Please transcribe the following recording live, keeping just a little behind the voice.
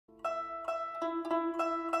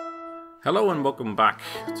Hello and welcome back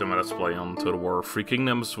to my Let's Play on Total War 3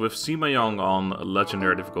 Kingdoms with Sima Yong on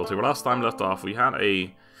Legendary difficulty. Well, last time left off we had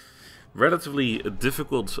a relatively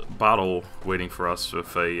difficult battle waiting for us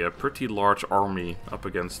with a pretty large army up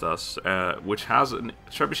against us, which has a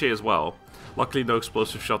trebuchet as well. Luckily no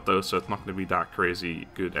explosive shot though, so it's not going to be that crazy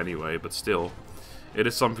good anyway, but still, it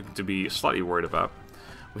is something to be slightly worried about.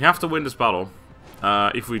 We have to win this battle.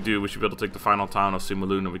 If we do, we should be able to take the final town of Sima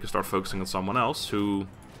Lun and we can start focusing on someone else who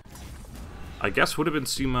I guess would have been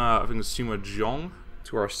Sima, I think it's Sima Yong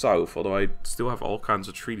to our south, although I still have all kinds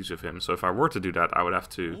of treaties with him, so if I were to do that, I would have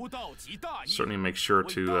to certainly make sure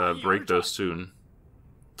to break those soon.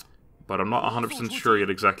 But I'm not 100% sure yet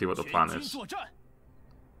exactly what the plan is.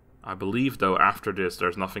 I believe, though, after this,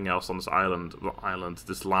 there's nothing else on this island,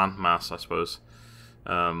 this landmass, I suppose,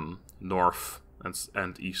 north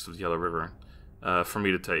and east of the Yellow River, for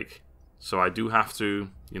me to take. So I do have to,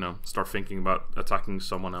 you know, start thinking about attacking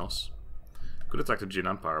someone else. Could attack the Jin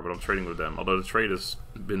Empire, but I'm trading with them. Although the trade has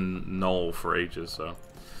been null for ages, so.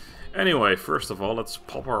 Anyway, first of all, let's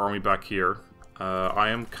pop our army back here.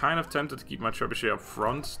 I am kind of tempted to keep my trebuchet up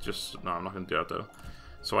front. No, I'm not going to do that though.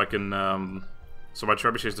 So I can, so my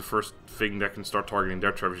trebuchet is the first thing that can start targeting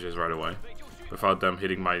their trebuchets right away, without them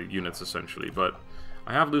hitting my units essentially. But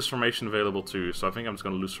I have loose formation available too, so I think I'm just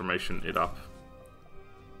going to loose formation it up.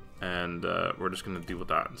 And we're just going to deal with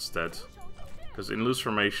that instead. Because in loose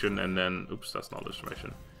formation, and then... Oops, that's not loose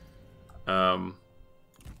formation. And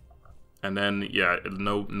then, yeah,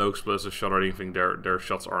 no explosive shot or anything. Their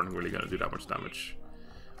shots aren't really going to do that much damage.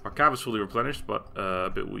 Our cav is fully replenished, but a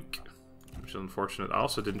bit weak. Which is unfortunate. I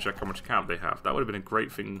also didn't check how much cav they have. That would have been a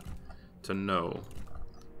great thing to know.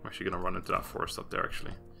 I'm actually going to run into that forest up there,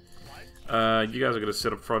 actually. You guys are going to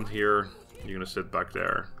sit up front here. You're going to sit back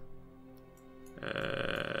there.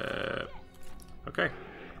 Okay.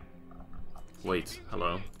 Wait,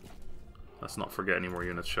 hello. Let's not forget any more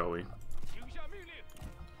units, shall we?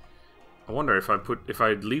 I wonder if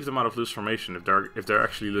I leave them out of loose formation, if they're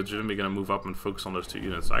actually legitimately going to move up and focus on those two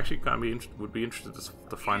units. I actually kind of would be interested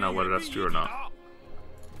to find out whether that's true or not.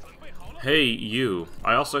 Hey, you!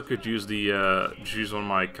 I also could use the use on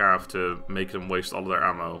my carve to make them waste all of their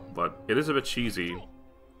ammo, but it is a bit cheesy.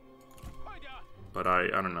 But I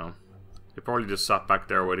don't know. They probably just sat back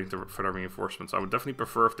there waiting for their reinforcements. I would definitely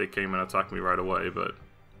prefer if they came and attacked me right away, but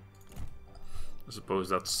I suppose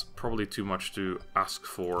that's probably too much to ask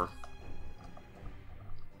for.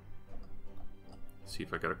 Let's see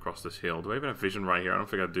if I get across this hill. Do I even have vision right here? I don't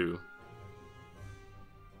think I do.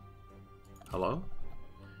 Hello?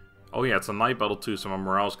 Oh yeah, it's a night battle too, so my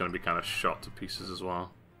morale is going to be kind of shot to pieces as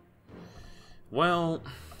well. Well,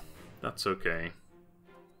 that's okay.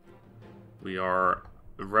 We are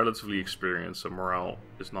relatively experienced, so morale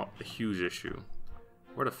is not a huge issue.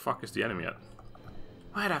 Where the fuck is the enemy at?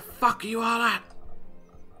 Where the fuck are you all at?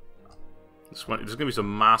 There's gonna be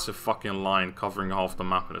some massive fucking line covering half the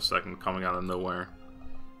map in a second, coming out of nowhere.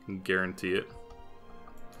 I can guarantee it.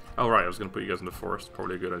 Oh right, I was gonna put you guys in the forest.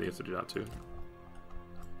 Probably a good idea to do that too.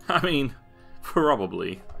 I mean,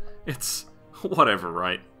 probably. It's whatever,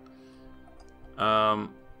 right? Wait,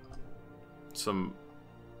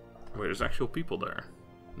 there's actual people there.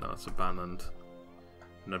 No, it's abandoned.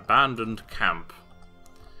 An abandoned camp.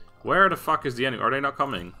 Where the fuck is the enemy? Are they not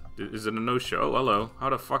coming? Is it a no-show? Oh, hello. How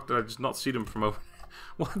the fuck did I just not see them from over...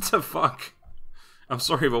 What the fuck? I'm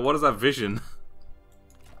sorry, but what is that vision?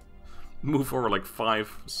 Move forward like 5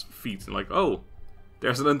 feet and like, oh,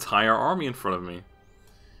 there's an entire army in front of me.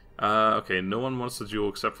 Okay, no one wants to duel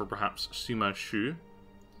except for perhaps Sima Shu.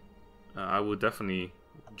 I would definitely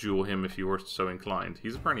duel him if he were so inclined.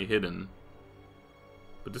 He's apparently hidden.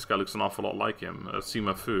 But this guy looks an awful lot like him.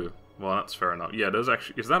 Sima Fu. Well, that's fair enough. Yeah, there's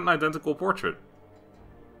actually... Is that an identical portrait?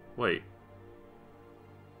 Wait.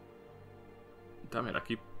 Damn it, I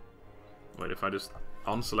keep... Wait, if I just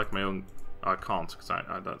unselect my own... I can't, because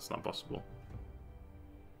that's not possible.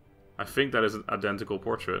 I think that is an identical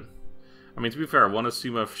portrait. I mean, to be fair, one is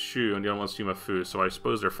Sima Shu and the other one is Sima Fu, so I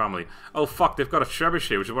suppose they're family. Oh, fuck, they've got a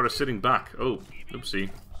trebuchet, which is why they're sitting back. Oh,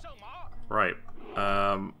 oopsie. Right.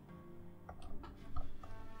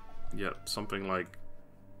 Yeah, something like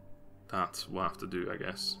that we'll have to do, I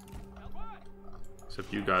guess.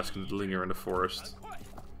 Except you guys can linger in the forest.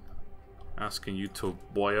 Asking you to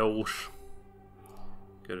boils.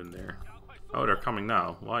 Get in there. Oh, they're coming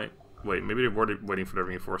now. Why? Wait, maybe they were waiting for their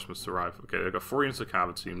reinforcements to arrive. Okay, they've got 4 units of cav,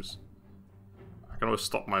 it seems. I can always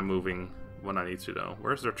stop my moving when I need to, though.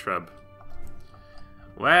 Where's their treb?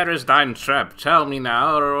 Where is thine treb? Tell me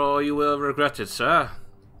now, or you will regret it, sir.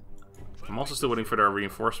 I'm also still waiting for their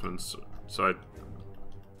reinforcements, so I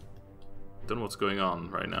don't know what's going on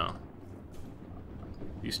right now.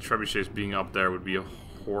 These trebuchets being up there would be a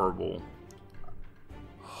horrible.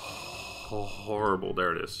 Horrible.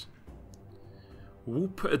 There it is.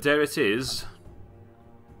 Whoop, there it is.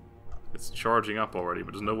 It's charging up already,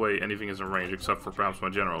 but there's no way anything is in range except for perhaps my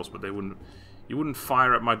generals, but they wouldn't... You wouldn't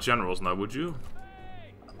fire at my generals now, would you?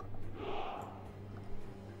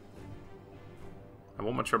 I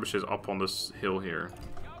want my trebuchets up on this hill here.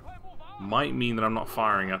 Might mean that I'm not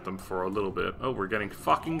firing at them for a little bit. Oh, we're getting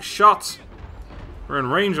fucking shot! We're in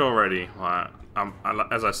range already. Well,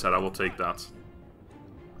 as I said, I will take that.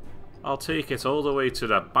 I'll take it all the way to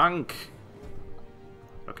the bank.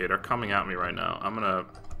 Okay, they're coming at me right now. I'm gonna...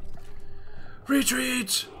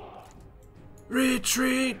 Retreat!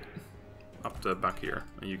 Retreat! Up to back here.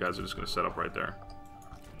 And you guys are just gonna set up right there.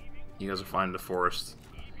 You guys are fine in the forest.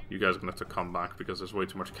 You guys are gonna have to come back because there's way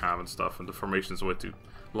too much cav and stuff, and the formation's way too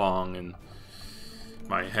long, and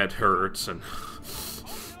my head hurts, and...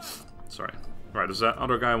 Sorry. Right, does that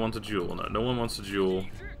other guy want a duel? No, no one wants a duel.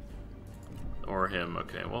 Or him.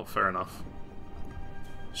 Okay, well, fair enough.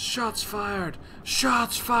 Shots fired!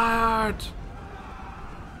 Shots fired!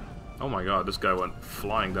 Oh my god, this guy went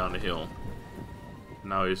flying down the hill.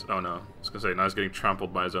 Now he's... Oh no. I was gonna say, now he's getting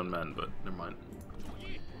trampled by his own men, but never mind.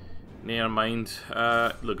 Never mind.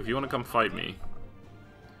 Look, if you want to come fight me,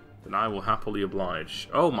 then I will happily oblige.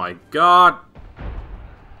 Oh my god!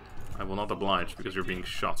 I will not oblige because you're being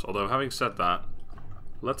shot. Although, having said that,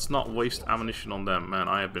 let's not waste ammunition on them. Man,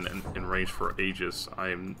 I have been in range for ages. I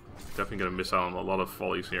am definitely going to miss out on a lot of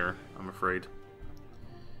volleys here, I'm afraid.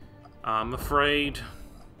 I'm afraid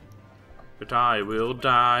that I will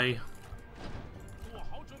die.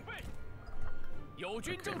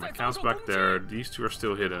 Okay, my cav's back there. These two are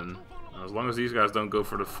still hidden. As long as these guys don't go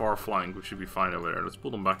for the far flank, we should be fine over there. Let's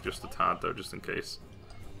pull them back just a tad, though, just in case.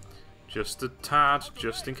 Just a tad,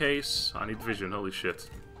 just in case. I need vision, holy shit.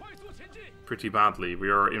 Pretty badly. We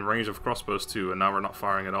are in range of crossbows too, and now we're not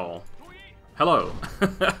firing at all. Hello!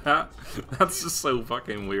 That's just so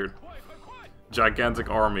fucking weird. Gigantic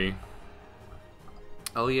army.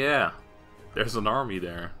 Oh yeah, there's an army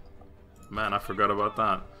there. Man, I forgot about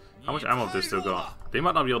that. How much ammo have they still got? They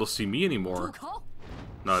might not be able to see me anymore.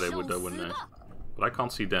 No, they would though, wouldn't they? But I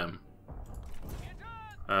can't see them.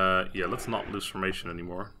 Yeah, let's not lose formation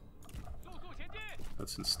anymore.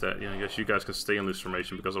 Let's instead, I guess you guys can stay in loose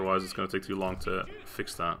formation because otherwise it's going to take too long to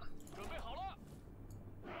fix that.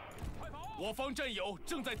 Oh,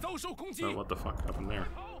 what the fuck happened there?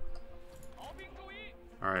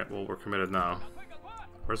 Alright, well, we're committed now.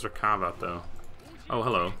 Where's their cav at, though? Oh,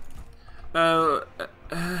 hello.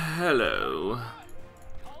 Hello.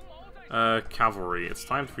 Cavalry. It's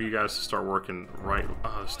time for you guys to start working right...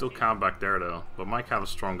 there's still cav back there, though. But my cav is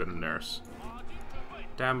stronger than theirs.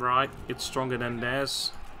 Damn right, it's stronger than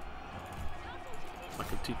theirs. I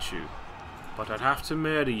can teach you. But I'd have to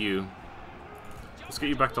murder you. Let's get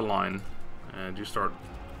you back to line. And you start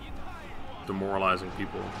demoralizing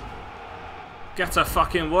people. Get to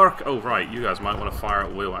fucking work! Oh right, you guys might want to fire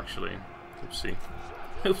at will actually. Oopsie.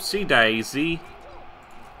 Oopsie daisy.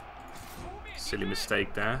 Silly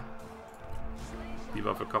mistake there. Leave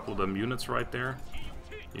off a couple of them units right there.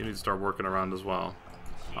 You need to start working around as well.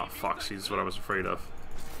 Oh fuck, see, this is what I was afraid of.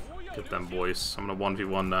 Get them boys. I'm gonna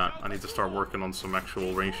 1v1 that. I need to start working on some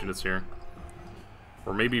actual range units here.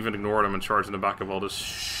 Or maybe even ignore them and charge in the back of all this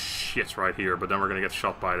shit right here, but then we're gonna get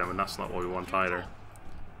shot by them, and that's not what we want either.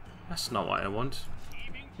 That's not what I want.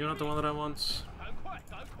 You're not the one that I want.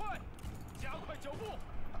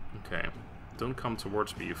 Okay. Don't come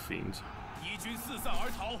towards me, you fiend.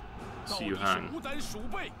 See you hang.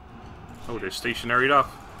 Oh, they're stationaried up.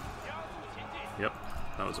 Yep,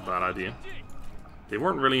 that was a bad idea. They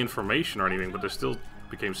weren't really in formation or anything, but they still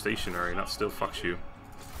became stationary, and that still fucks you.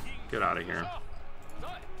 Get out of here.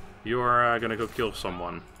 You are gonna go kill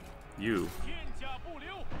someone. You.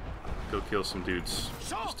 Go kill some dudes.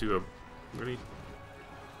 Just do a... Really?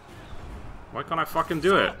 Why can't I fucking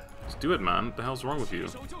do it? Just do it, man. What the hell's wrong with you?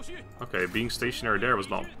 Okay, being stationary there was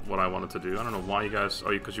not what I wanted to do. I don't know why you guys...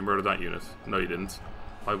 Oh, because you murdered that unit. No, you didn't.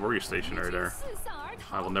 Why were you stationary there?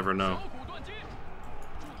 I will never know.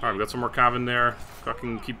 Alright, we got some more cav in there.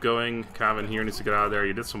 Fucking keep going. Cav in here needs to get out of there.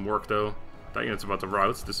 You did some work, though. That unit's about to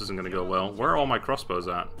rout. This isn't going to go well. Where are all my crossbows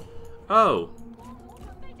at? Oh!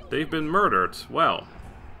 They've been murdered. Well.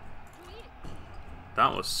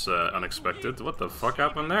 That was unexpected. What the fuck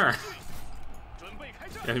happened there?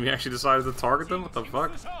 The enemy actually decided to target them? What the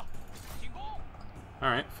fuck?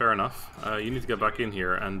 Alright, fair enough. You need to get back in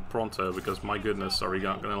here, and pronto, because my goodness, are we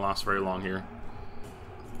not going to last very long here.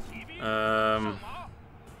 So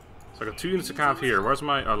I got 2 units of cav here. Where's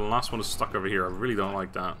my... Oh, the last one is stuck over here. I really don't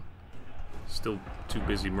like that. Still too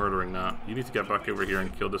busy murdering that. You need to get back over here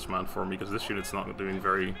and kill this man for me, because this unit's not doing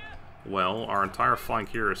very well. Our entire flank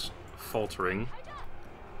here is faltering.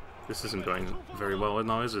 This isn't going very well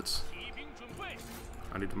now, is it?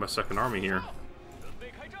 I need my second army here,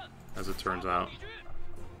 as it turns out.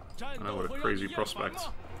 I know, what a crazy prospect.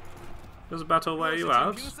 There's a battle where you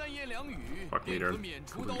out? Fuck me, they're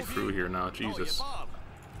completely through here now, Jesus.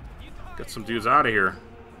 Get some dudes out of here.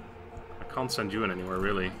 I can't send you in anywhere,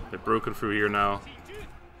 really. They've broken through here now.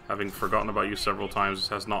 Having forgotten about you several times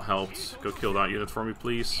has not helped. Go kill that unit for me,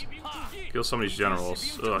 please. Kill some of these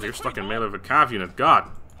generals. Ugh, you're stuck in melee with a cav unit. God!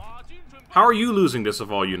 How are you losing this of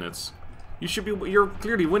all units? You should be. You're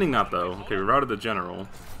clearly winning that, though. Okay, we routed the general.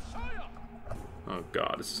 Oh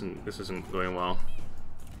god, this isn't going well.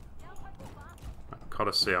 I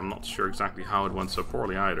gotta say, I'm not sure exactly how it went so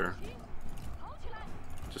poorly either.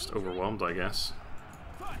 Just overwhelmed, I guess.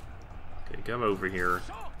 Okay, get over here.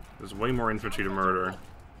 There's way more infantry to murder.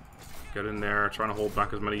 Get in there, trying to hold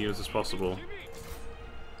back as many units as possible.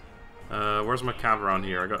 Where's my cav around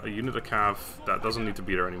here? I got a unit of cav that doesn't need to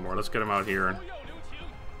be there anymore. Let's get him out here.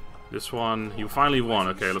 This one, he finally won.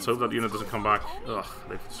 Okay, let's hope that unit doesn't come back. Ugh,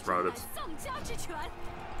 they've sprouted.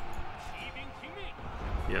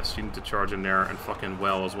 Yes, you need to charge in there and fucking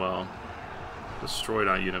well as well. Destroy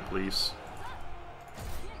that unit, please.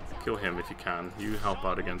 Kill him if you can. You help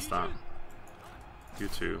out against that. You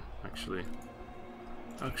too, actually.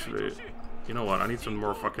 Actually, you know what? I need some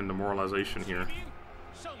more fucking demoralization here.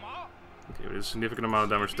 Okay, there's a significant amount of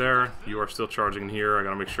damage there. You are still charging in here. I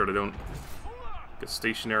gotta make sure they don't get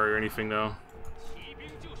stationary or anything, though.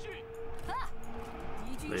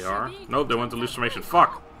 They are. Nope, they went to loose formation.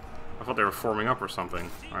 Fuck! I thought they were forming up or something.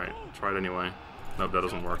 Alright, try it anyway. Nope, that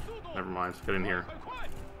doesn't work. Never mind. Get in here.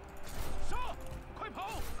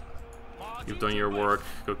 You've done your work.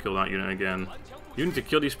 Go kill that unit again. You need to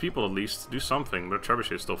kill these people at least. Do something. But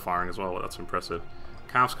trebuchet is still firing as well. That's impressive.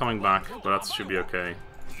 Cav's coming back, but that should be okay.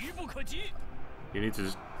 You need to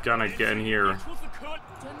just kind of get in here.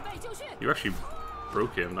 You actually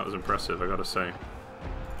broke him. That was impressive, I gotta say.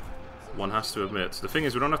 One has to admit. The thing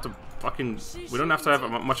is, we don't have to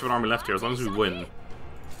have much of an army left here as long as we win.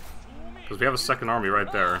 Because we have a second army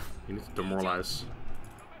right there. You need to demoralize.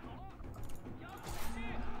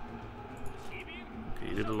 Okay,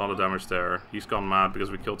 you did a lot of damage there. He's gone mad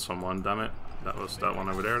because we killed someone. Damn it. That was that one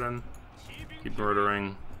over there then. Keep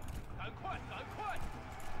murdering.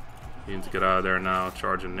 You need to get out of there now.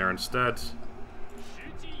 Charge in there instead.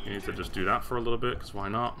 You need to just do that for a little bit, because why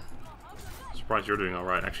not? Surprised you're doing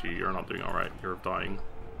alright. Actually, you're not doing alright. You're dying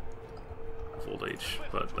of old age,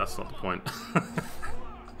 but that's not the point.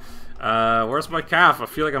 Where's my calf? I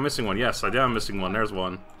feel like I'm missing one. Yes, I am missing one. There's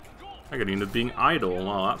one. I got a unit being idle.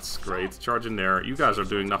 Well, that's great. Charge in there. You guys are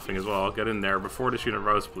doing nothing as well. Get in there before this unit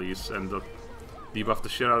rows, please. And debuff the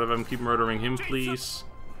shit out of him. Keep murdering him, please.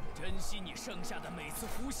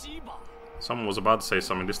 Someone was about to say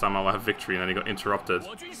something. This time I'll have victory, and then he got interrupted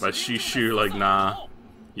by Shishu. Like, nah,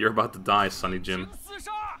 you're about to die, Sonny Jim.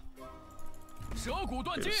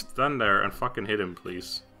 Okay, just stand there and fucking hit him,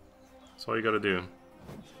 please. That's all you gotta do.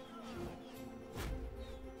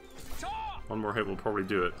 One more hit will probably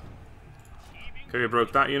do it. Okay, we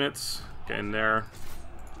broke that unit. Get in there.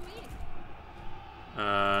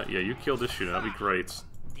 Yeah, you kill this unit. That'd be great.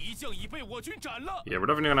 Yeah, we're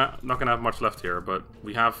definitely not gonna have much left here, but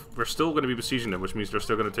we're still gonna be besieging them, which means they're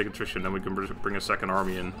still gonna take attrition. Then we can bring a second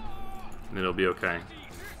army in, and it'll be okay.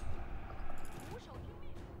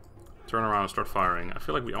 Turn around and start firing. I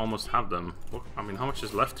feel like we almost have them. Look, I mean, how much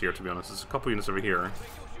is left here? To be honest, there's a couple units over here.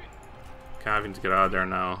 Having to get out of there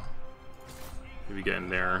now. Maybe get in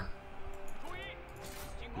there.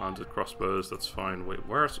 Mounted crossbows. That's fine. Wait,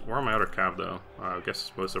 where are my other cav though? I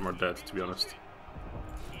guess most of them are dead. To be honest.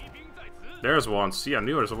 There's one. See, I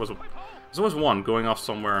knew there's always one going off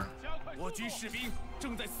somewhere.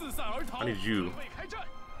 I need you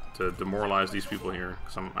to demoralize these people here,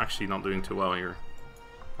 because I'm actually not doing too well here.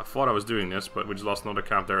 I thought I was doing this, but we just lost another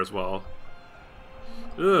cav there as well.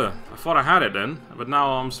 Ugh, I thought I had it then, but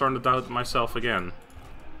now I'm starting to doubt myself again.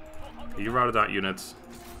 Okay, you routed that unit.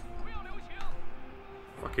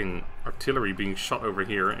 Fucking artillery being shot over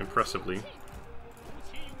here, impressively.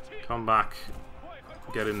 Come back.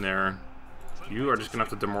 Get in there. You are just gonna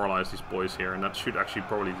have to demoralize these boys here, and that should actually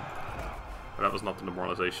probably... Well, that was not the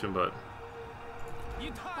demoralization, but...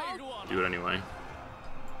 Do it anyway.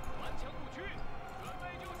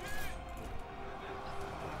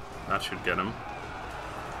 That should get him.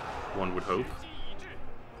 One would hope.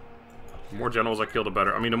 The more generals I kill, the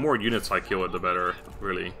better. I mean, the more units I kill, the better,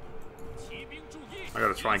 really. I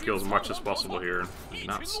gotta try and kill as much as possible here. And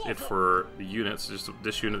that's it for the units, just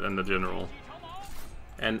this unit and the general.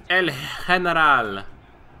 And El General.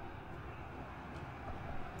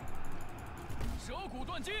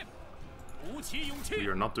 We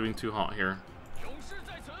are not doing too hot here.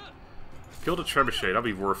 Kill the trebuchet. That'd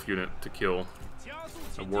be worth unit to kill.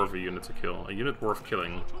 A worthy unit to kill. A unit worth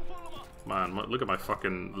killing. Man, look at my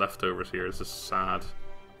fucking leftovers here. This is sad.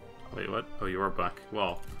 Wait, what? Oh, you are back.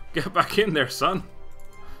 Well, get back in there, son.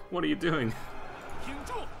 What are you doing?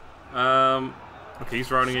 Okay,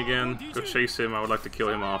 he's routing again. Go chase him. I would like to kill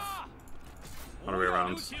him off. Other way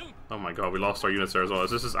around. Oh my god, we lost our units there as well.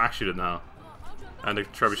 This is actually now. And the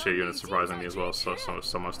trebuchet unit, surprisingly, as well. So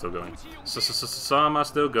some are still going. Some are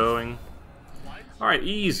still going. Alright,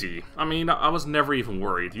 easy. I mean, I was never even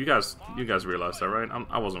worried. You guys realize that, right?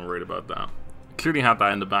 I wasn't worried about that. Clearly had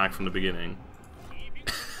that in the bag from the beginning.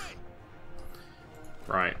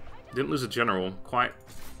 Right. Didn't lose a general. Quite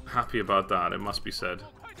happy about that, it must be said.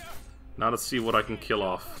 Now let's see what I can kill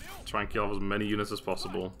off. Try and kill off as many units as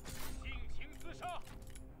possible.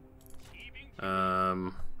 Yeah,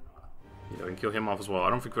 I can kill him off as well. I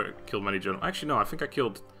don't think I killed many generals. Actually, no, I think I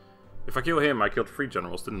killed... If I kill him, I killed 3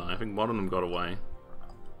 generals, didn't I? I think one of them got away.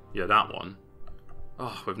 Yeah, that one.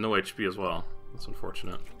 Oh, with no HP as well. That's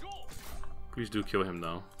unfortunate. Please do kill him,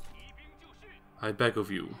 though. I beg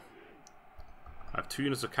of you. I have 2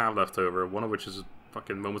 units of cav left over, one of which is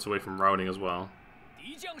fucking moments away from routing as well.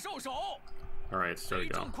 Alright, there we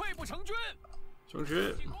go.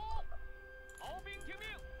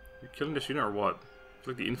 You're killing this unit or what? I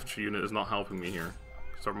feel like the infantry unit is not helping me here.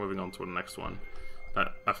 Start moving on to the next one.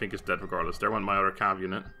 That I think is dead regardless. There went my other cav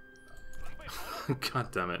unit.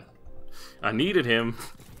 God damn it. I needed him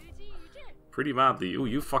pretty badly. Ooh,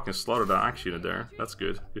 you fucking slaughtered that axe unit there. That's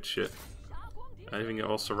good. Good shit. Anything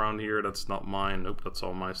else around here that's not mine? Nope, that's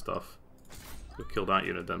all my stuff. Go kill that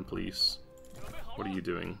unit then, please. What are you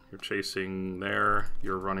doing? You're chasing there.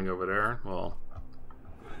 You're running over there. Well,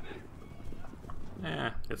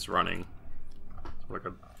 it's running. It's like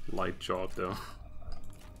a light jog, though.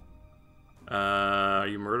 Are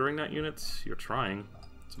you murdering that unit? You're trying.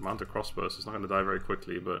 It's a mounted crossbow, so it's not going to die very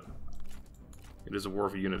quickly, but it is a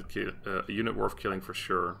worthy unit, a unit worth killing for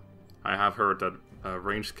sure. I have heard that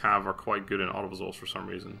ranged cav are quite good in auto-resolves for some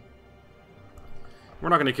reason. We're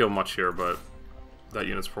not going to kill much here, but that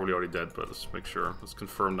unit's probably already dead, but let's make sure. Let's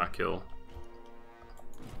confirm that kill.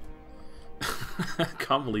 I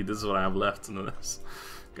can't believe this is what I have left in this.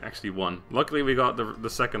 Actually won. Luckily we got the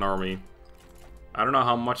second army. I don't know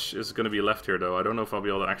how much is going to be left here, though. I don't know if I'll be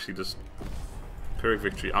able to actually just... Pyrrhic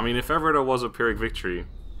victory. I mean, if ever there was a Pyrrhic victory,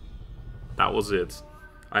 that was it.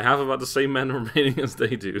 I have about the same men remaining as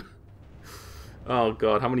they do. Oh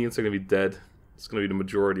god, how many units are going to be dead? It's going to be the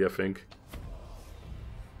majority, I think.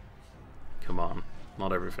 Come on.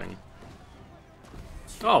 Not everything.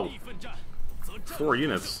 Oh! 4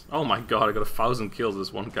 units. Oh my god, I got 1,000 kills with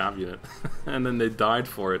this one cav unit. And then they died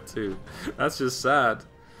for it, too. That's just sad.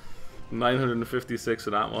 956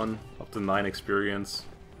 in that one. Up to 9 experience.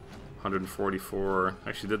 144.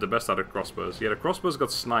 Actually did the best out of crossbows. Yeah, the crossbows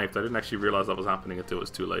got sniped. I didn't actually realize that was happening until it was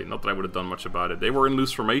too late. Not that I would have done much about it. They were in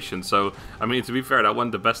loose formation, so... I mean, to be fair, that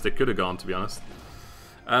wasn't the best it could have gone, to be honest.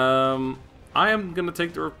 I am gonna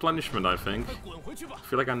take the replenishment, I think. I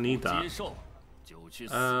feel like I need that.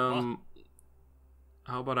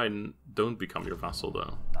 How about I don't become your vassal,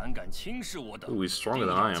 though? Ooh, he's stronger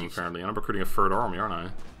than I am, apparently. And I'm recruiting a 3rd army, aren't I?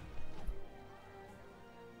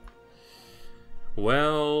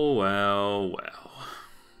 Well, well, well.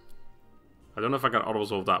 I don't know if I can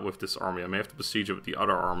auto-resolve that with this army. I may have to besiege it with the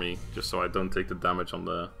other army, just so I don't take the damage on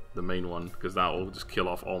the main one, because that will just kill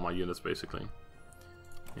off all my units, basically.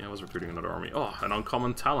 Yeah, I was recruiting another army. Oh, an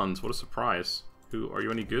uncommon talent. What a surprise. Who, are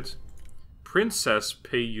you any good? Princess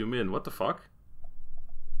Pei Yumin. What the fuck?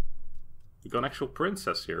 We got an actual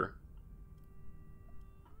princess here.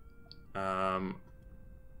 Who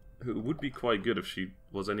would be quite good if she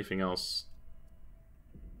was anything else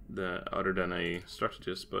other than a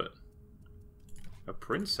strategist, but a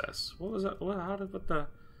princess. What was that?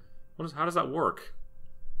 How does that work?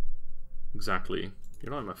 Exactly.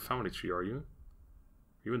 You're not in my family tree, are you?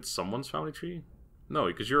 Are you in someone's family tree? No,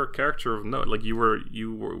 because you're a character of note. Like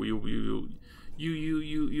you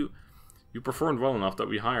performed well enough that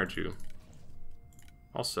we hired you.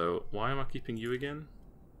 Also, why am I keeping you again?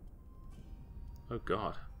 Oh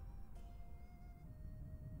god.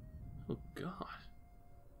 Oh god.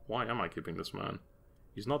 Why am I keeping this man?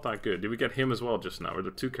 He's not that good. Did we get him as well just now? Or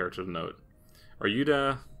the 2 characters of note? Are you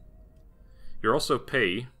the... You're also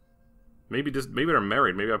Pei. Maybe they're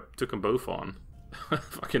married. Maybe I took them both on.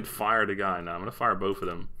 Fucking fire the guy now. I'm gonna fire both of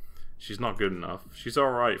them. She's not good enough. She's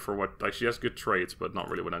alright for what... Like, she has good traits, but not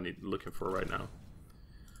really what I need looking for right now.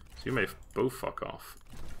 So you may both fuck off.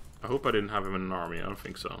 I hope I didn't have him in an army. I don't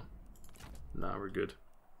think so. Nah, we're good.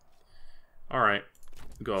 Alright.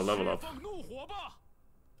 Gotta level up.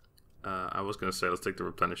 I was gonna say let's take the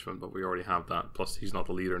replenishment, but we already have that. Plus he's not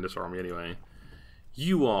the leader in this army anyway.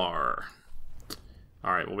 You are!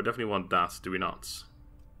 Alright, well we definitely want that, do we not?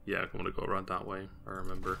 Yeah, I want to go around that way, I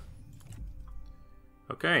remember.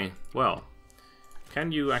 Okay, well.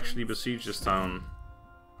 Can you actually besiege this town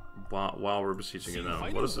while we're besieging it now?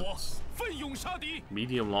 What is it?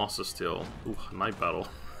 Medium losses still. Ooh, night battle.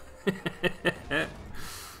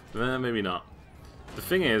 Maybe not. The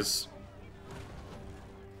thing is,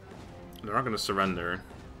 they're not going to surrender.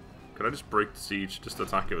 Could I just break the siege, just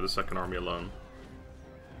attack it with the second army alone?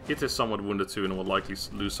 It is somewhat wounded too and will likely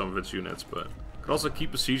lose some of its units, but could also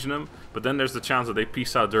keep besieging them, but then there's the chance that they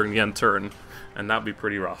peace out during the end turn, and that'd be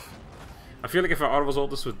pretty rough. I feel like if I auto-resolve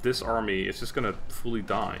this with this army, it's just gonna fully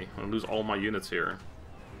die. I'm gonna lose all my units here.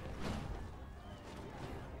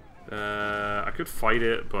 I could fight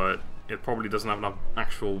it, but it probably doesn't have enough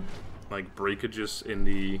actual like breakages in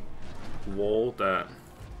the wall that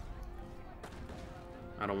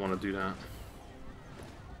I don't want to do that.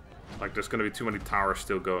 Like, there's going to be too many towers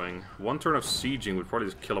still going. One turn of sieging would probably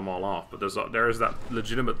just kill them all off, but there is that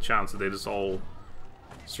legitimate chance that they just all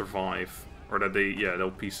survive, or that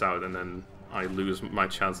they'll peace out, and then I lose my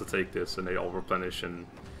chance to take this, and they all replenish, and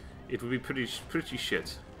it would be pretty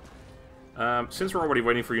shit. Since we're already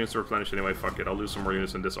waiting for units to replenish anyway, fuck it, I'll lose some more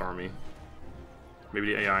units in this army.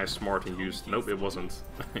 Maybe the AI is smart and used... Nope, it wasn't.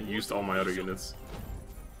 Used all my other units.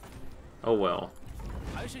 Oh well.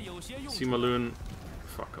 Sima Lun...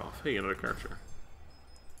 Fuck off. Hey, another character.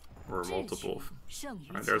 Or multiple.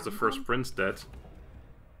 Alright, there's the first prince dead.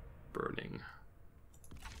 Burning.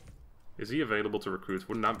 Is he available to recruit?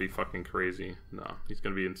 Wouldn't that be fucking crazy? No, he's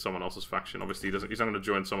gonna be in someone else's faction. Obviously, he's not gonna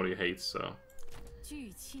join somebody he hates, so...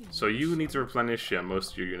 So you need to replenish, yeah,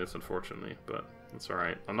 most of your units, unfortunately, but that's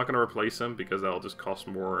alright. I'm not gonna replace him, because that'll just cost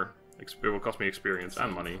more... It will cost me experience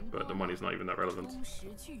and money, but the money's not even that relevant.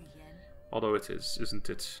 Although it is, isn't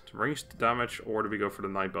it? Ranged damage, or do we go for the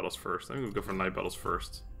night battles first? I think we'll go for night battles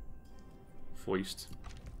first. Foist.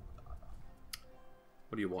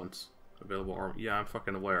 What do you want? Available army? Yeah, I'm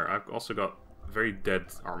fucking aware. I've also got very dead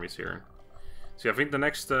armies here. So yeah, I think the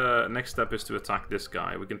next step is to attack this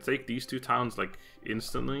guy. We can take these two towns like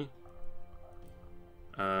instantly.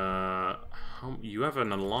 You have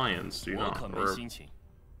an alliance, do you not? Or,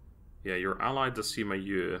 yeah, you're allied to Sima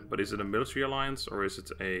Yong, but is it a military alliance or is it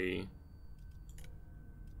a...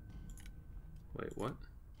 Wait, what?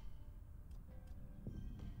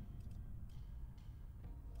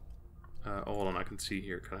 Hold on, I can see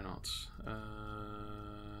here, can I not?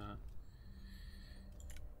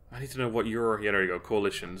 I need to know what your... Yeah, there you go,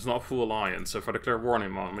 coalition. It's not a full alliance, so if I declare war on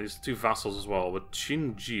him, I mean, he's two vassals as well, but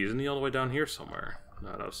Shinji, isn't he all the way down here somewhere?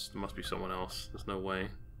 No, there must be someone else. There's no way.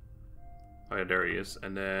 Oh yeah, there he is.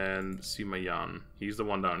 And then Sima Yong. He's the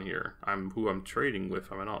one down here. Who I'm trading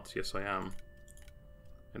with, am I not? Yes, I am.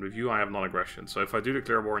 And with you, I have non-aggression. So if I do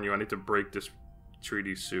declare war on you, I need to break this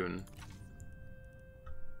treaty soon.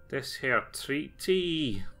 This here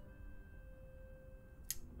treaty.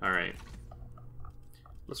 Alright.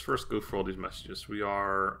 Let's first go for all these messages. We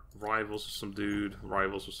are rivals with some dude,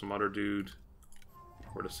 rivals with some other dude.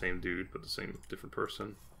 Or the same dude, but the same different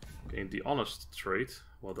person. Gained the honest trait.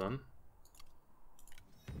 Well done.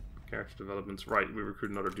 Character developments. Right, we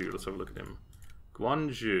recruit another dude. Let's have a look at him.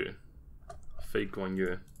 Guanju. Fake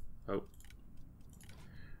Guanyu. Oh.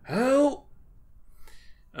 Help!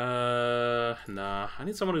 Nah. I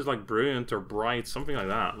need someone who's like brilliant or bright, something like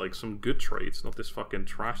that. Like some good traits, not this fucking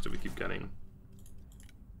trash that we keep getting.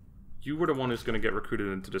 You were the one who's gonna get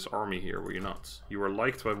recruited into this army here, were you not? You were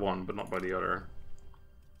liked by one, but not by the other.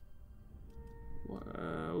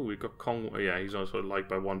 Oh, we got Kong. Yeah, he's also liked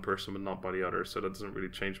by one person, but not by the other, so that doesn't really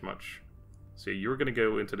change much. So you're gonna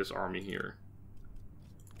go into this army here.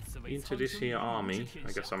 Into this here army.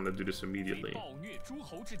 I guess I'm gonna do this immediately.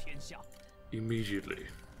 Immediately.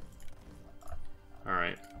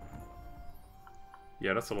 Alright.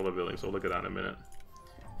 Yeah, that's a lot of buildings. We'll look at that in a minute.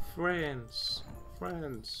 Friends.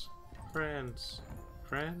 Friends. Friends.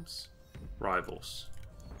 Friends. Rivals.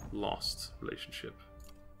 Lost relationship.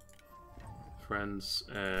 Friends.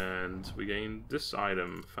 And we gained this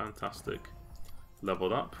item. Fantastic.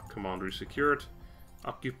 Leveled up. Commandery secured.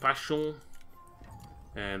 Occupation.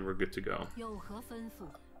 And we're good to go.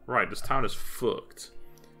 Right, this town is fucked.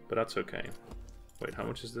 But that's okay. Wait, how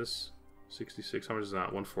much is this? 66. How much is that?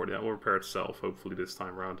 140. That will repair itself, hopefully, this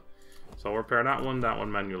time around. So I'll repair that one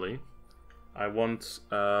manually. I want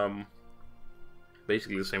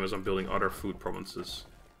basically the same as I'm building other food provinces.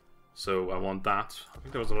 So I want that. I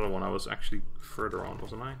think there was another one I was actually further on,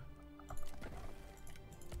 wasn't I?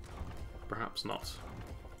 Perhaps not.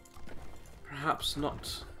 Perhaps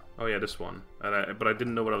not. Oh yeah, this one. But I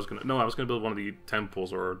didn't know what I was gonna... No, I was gonna build one of the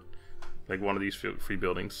temples or like one of these three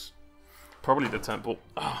buildings. Probably the temple.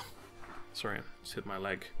 Ah, oh, sorry, I just hit my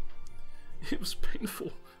leg. It was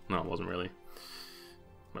painful. No, it wasn't really.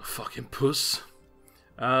 I'm a fucking puss.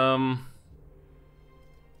 Yeah.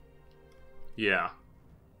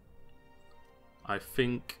 I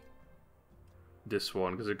think this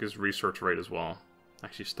one, because it gives research rate as well,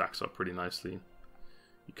 actually stacks up pretty nicely.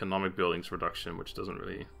 Economic buildings reduction, which doesn't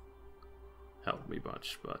really help me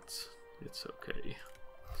much, but it's okay.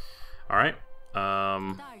 Alright.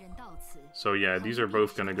 So yeah, these are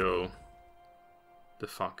both gonna go the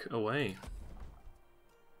fuck away.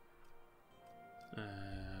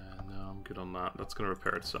 No, I'm good on that. That's gonna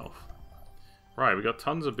repair itself. Right, we got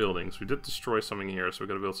tons of buildings. We did destroy something here, so we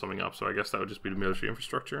gotta build something up. So I guess that would just be the military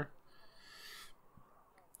infrastructure.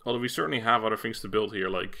 Although we certainly have other things to build here,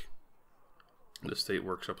 like the state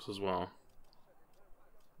workshops as well.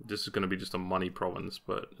 This is going to be just a money province,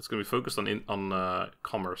 but it's going to be focused on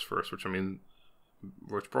commerce first, which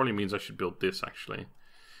probably means I should build this actually.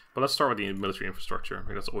 But let's start with the military infrastructure. I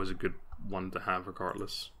think that's always a good one to have,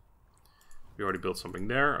 regardless. We already built something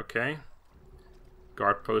there. Okay.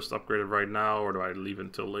 Guard post upgraded right now, or do I leave it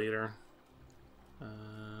until later?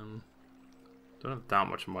 Don't have that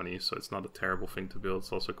much money, so it's not a terrible thing to build.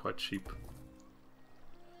 It's also quite cheap.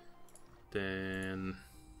 Then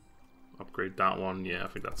upgrade that one. Yeah, I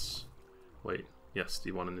think that's... Wait, yes,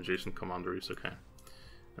 the one in adjacent commanderies. Okay.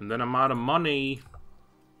 And then I'm out of money.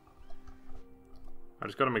 I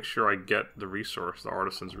just gotta make sure I get the resource, the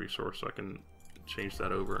artisan's resource, so I can change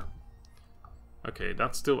that over. Okay,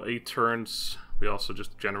 that's still 8 turns. We also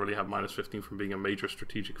just generally have minus 15 from being a major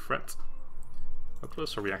strategic threat. How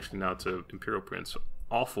close are we actually now to Imperial Prince?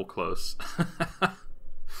 Awful close.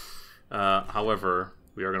 However,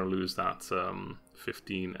 we are going to lose that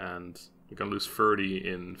 15, and we're going to lose 30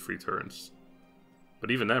 in 3 turns.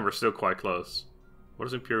 But even then, we're still quite close. What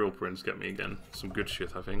does Imperial Prince get me again? Some good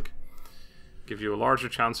shit, I think. Give you a larger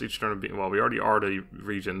chance each turn of being... Well, we already are the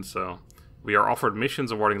region, so... We are offered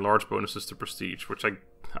missions awarding large bonuses to prestige, which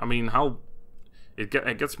I mean, how... It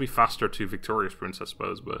gets me faster to Victorious Prince, I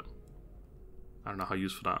suppose, but... I don't know how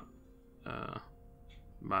useful that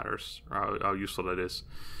matters, or how useful that is.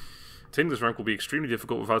 Attaining this rank will be extremely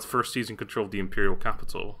difficult without first seizing control of the Imperial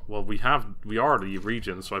capital. Well, we are the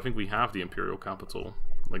region, so I think we have the Imperial capital.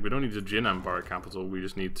 Like, we don't need the Jin Empire capital, we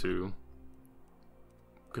just need to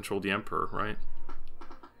control the Emperor, right?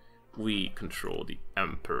 We control the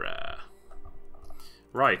Emperor.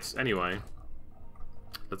 Right, anyway.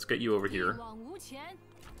 Let's get you over here.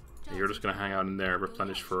 And you're just gonna hang out in there,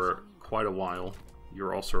 replenish for quite a while.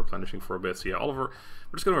 You're also replenishing for a bit. So yeah, Oliver,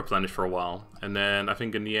 we're just gonna replenish for a while. And then I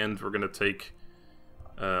think in the end we're gonna take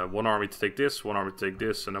one army to take this, one army to take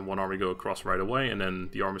this, and then one army go across right away. And then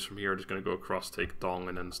the armies from here are just gonna go across, take Dong,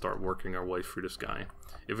 and then start working our way through this guy.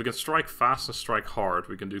 If we can strike fast and strike hard,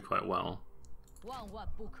 we can do quite well.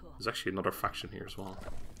 There's actually another faction here as well.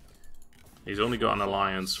 He's only got an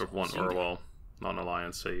alliance with one, or well, not an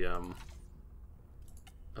alliance, a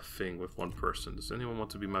thing with one person. Does anyone want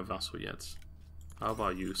to be my vassal yet? How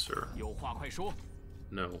about you, sir?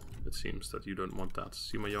 No, it seems that you don't want that.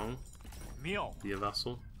 Sima Yong, be a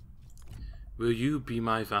vassal. Will you be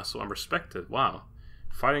my vassal? I'm respected. Wow.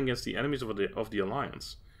 Fighting against the enemies of the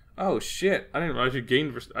alliance. Oh shit! I didn't realize you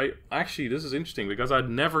gained. Actually, this is interesting because I'd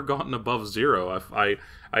never gotten above 0. I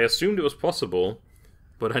assumed it was possible,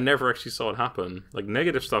 but I never actually saw it happen. Like,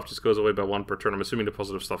 negative stuff just goes away by 1 per turn. I'm assuming the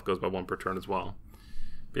positive stuff goes by 1 per turn as well.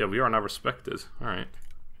 But yeah, we are now respected. Alright.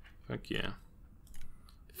 Fuck yeah.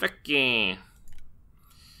 Fuck yeah!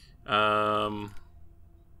 I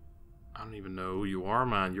don't even know who you are,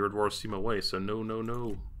 man. You're Dwarf Sima Wei, so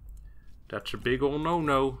no. That's a big ol'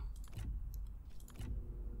 no.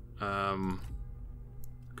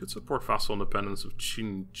 Could support vassal independence of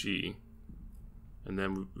Qinji. And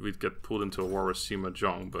then we'd get pulled into a war with Sima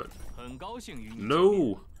Zhong, but...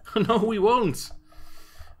 No! No, we won't!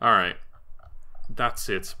 Alright. That's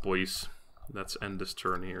it, boys. Let's end this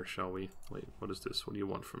turn here, shall we? Wait, what is this? What do you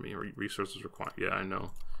want from me? Resources required. Yeah, I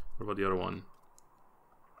know. What about the other one?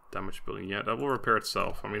 Damage building. Yeah, that will repair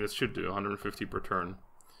itself. I mean, it should do 150 per turn.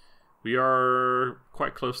 We are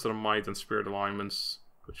quite close to the Might and Spirit alignments,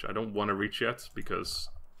 which I don't want to reach yet, because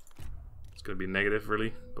it's going to be negative,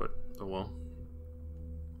 really. But, oh well.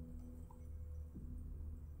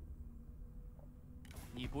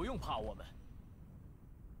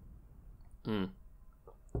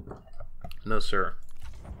 No, sir.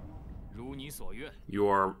 You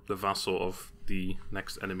are the vassal of the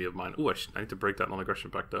next enemy of mine. Ooh, I need to break that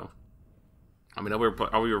non-aggression pact though. I mean, I'll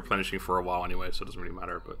be replenishing for a while anyway, so it doesn't really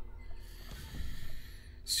matter, but...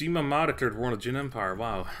 Sima Ma declared war on the Jin Empire.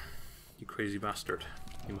 Wow. You crazy bastard.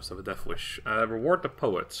 You must have a death wish. Reward the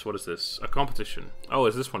poets. What is this? A competition. Oh,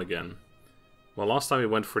 is this one again? Well, last time we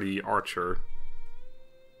went for the archer.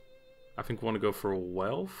 I think we want to go for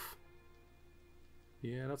wealth?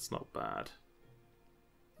 Yeah, that's not bad.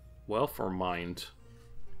 Wealth or mind?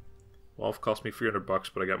 Wealth cost me 300 bucks,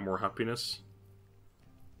 but I get more happiness.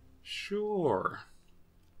 Sure.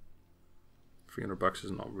 300 bucks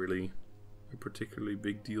is not really a particularly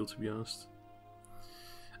big deal, to be honest.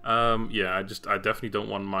 Yeah, I definitely don't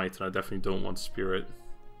want might, and I definitely don't want spirit.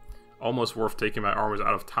 Almost worth taking my armors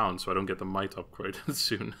out of town so I don't get the might upgrade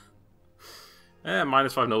soon.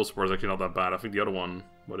 -5 noble support is actually not that bad. I think the other one,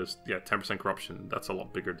 what is, yeah, 10% corruption, that's a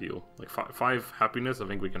lot bigger deal. Like 5 happiness, I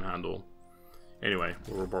think we can handle. Anyway,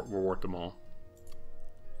 we'll reward them all.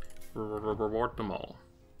 Reward them all.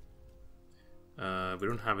 We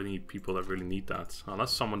don't have any people that really need that.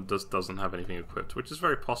 Unless someone doesn't have anything equipped, which is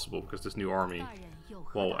very possible because this new army...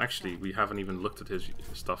 Well, actually, we haven't even looked at his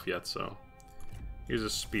stuff yet, so... Here's a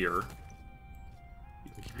spear.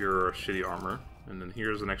 You can keep your shitty armor. And then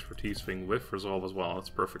here's an expertise thing with resolve as well. That's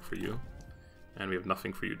perfect for you. And we have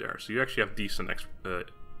nothing for you there. So you actually have decent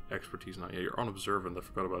expertise now. Yeah, you're unobservant. I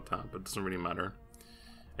forgot about that, but it doesn't really matter.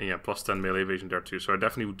 And yeah, plus 10 melee evasion there too. So I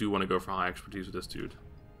definitely do want to go for high expertise with this dude.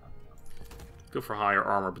 Go for higher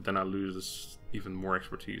armor, but then I lose this even more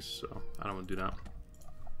expertise. So I don't want to do that.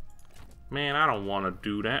 Man, I don't want to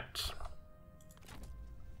do that.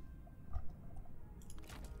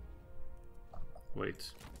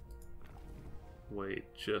 Wait. Wait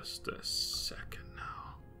just a second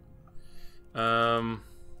now.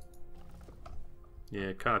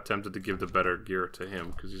 Yeah, kind of tempted to give the better gear to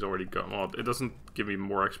him because he's already got. Well, it doesn't give me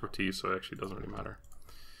more expertise, so it actually doesn't really matter.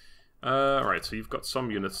 Alright, so you've got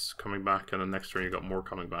some units coming back, and the next turn you got more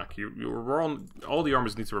coming back. We're on. All the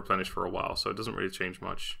armies need to replenish for a while, so it doesn't really change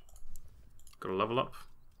much. Got a level up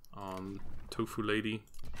on Tofu Lady.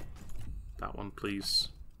 That one, please.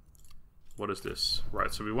 What is this?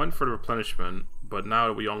 Right, so we went for the replenishment, but now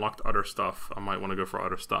that we unlocked other stuff, I might want to go for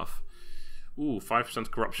other stuff. Ooh, 5%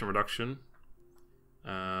 corruption reduction.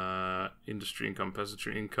 Industry income,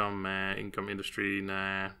 peasantry income, income industry,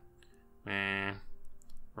 nah.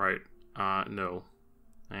 Right, no.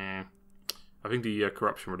 I think the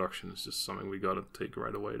corruption reduction is just something we gotta take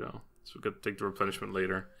right away though. So we gotta take the replenishment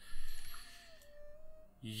later.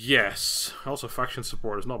 Yes, also faction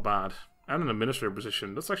support is not bad. And an administrator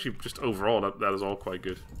position. That's actually just overall, that is all quite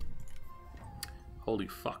good. Holy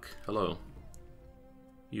fuck. Hello.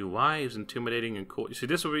 UI is intimidating and cool. You see,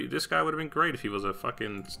 this guy would have been great if he was a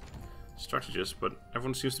fucking strategist, but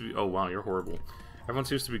everyone seems to be... Oh wow, you're horrible. Everyone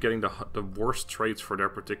seems to be getting the worst traits for their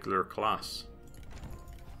particular class.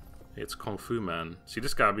 Hey, it's Kung Fu Man. See,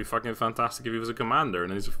 this guy would be fucking fantastic if he was a commander,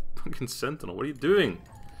 and he's a fucking sentinel. What are you doing?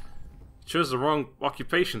 You chose the wrong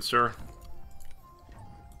occupation, sir.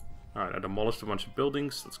 Alright, I demolished a bunch of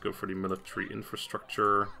buildings. Let's go for the military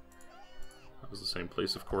infrastructure. That was the same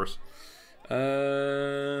place, of course.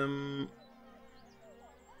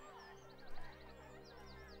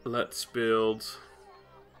 Let's build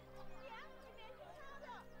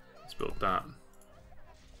that.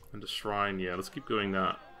 And the shrine, yeah, let's keep going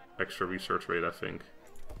that extra research rate, I think.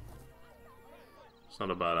 It's not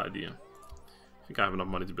a bad idea. I think I have enough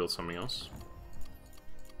money to build something else.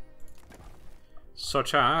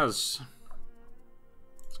 Such as...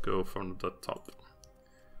 Let's go from the top.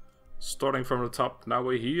 Starting from the top, now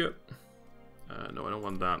we're here. No, I don't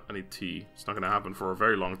want that. I need tea. It's not going to happen for a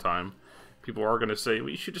very long time. People are going to say, well,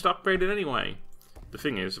 you should just upgrade it anyway. The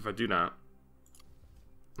thing is, if I do that,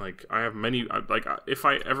 like, I have many... Like, if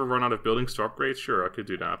I ever run out of buildings to upgrade, sure, I could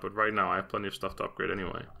do that. But right now, I have plenty of stuff to upgrade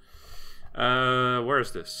anyway. Where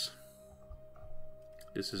is this?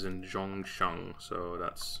 This is in Zhongshan, so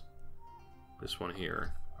that's... this one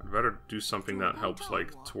here. I'd rather do something that helps,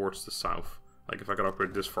 like, towards the south. Like, if I could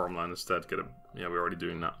upgrade this farmland instead, get a... Yeah, we're already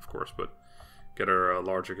doing that, of course, but... Get a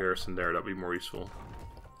larger garrison there, that'd be more useful.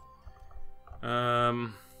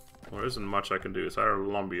 Well, there isn't much I can do. It's either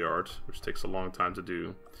Lumberyard, which takes a long time to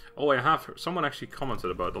do. Oh, I have... Someone actually commented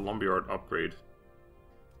about the Lumberyard upgrade.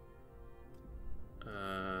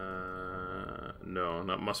 No,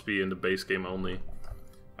 that must be in the base game only.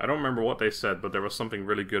 I don't remember what they said, but there was something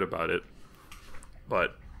really good about it.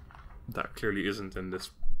 But that clearly isn't in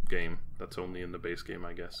this game. That's only in the base game,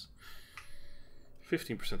 I guess.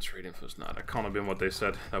 15% trade info is not. That can't have been what they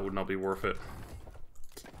said. That would not be worth it.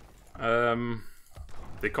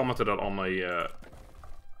 They commented that on my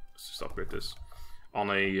let's just upgrade this. On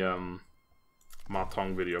a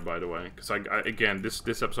Matong video, by the way. Because again,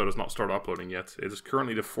 this episode has not started uploading yet. It is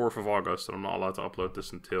currently the 4th of August, and I'm not allowed to upload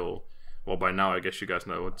this until... Well, by now, I guess you guys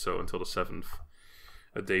know it, so until the 7th.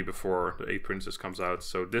 A day before the 8th Princess comes out.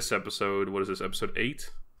 So this episode, what is this, episode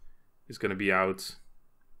 8? Is going to be out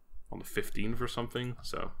on the 15th or something.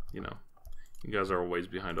 So, you know, you guys are a ways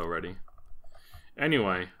behind already.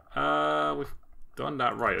 Anyway, we've done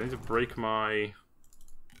that right. I need to break my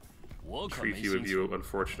treaty with you,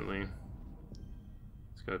 unfortunately.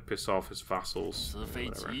 It's going to piss off his vassals.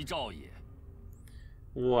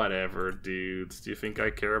 Whatever, dudes. Do you think I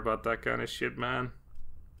care about that kind of shit, man?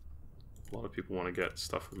 A lot of people want to get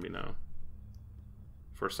stuff with me now.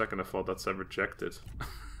 For a second I thought that said rejected.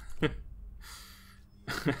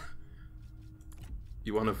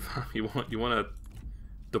 You want a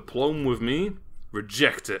diploma with me?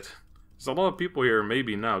 Rejected. There's a lot of people here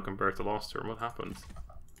maybe now compared to last term. What happened?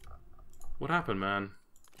 What happened, man?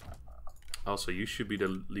 Also, you should be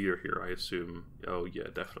the leader here, I assume. Oh yeah,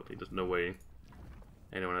 definitely. There's no way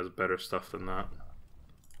anyone has better stuff than that.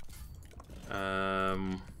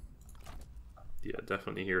 Yeah,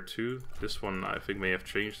 definitely here too. This one I think may have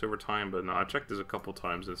changed over time, but no, I checked this a couple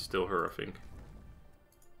times and it's still her, I think.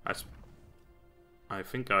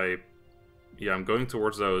 Yeah, I'm going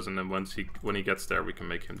towards those, and then when he gets there we can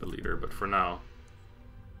make him the leader, but for now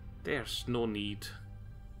there's no need.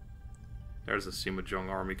 There's a Sima Yong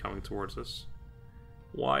army coming towards us.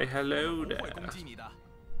 Why, hello there.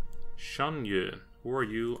 Shanyu, who are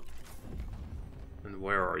you? And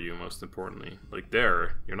where are you, most importantly? Like,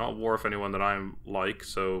 there. You're not war with anyone that I'm like,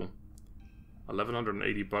 so...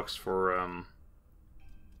 1180 bucks for,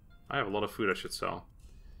 I have a lot of food I should sell.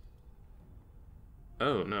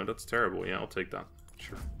 Oh, no, that's terrible. Yeah, I'll take that.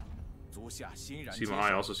 Sure. Sima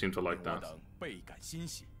I also seem to like that.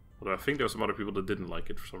 Although I think there were some other people that didn't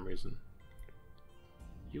like it for some reason.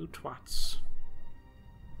 You twats.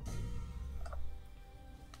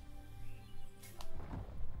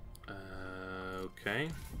 Okay.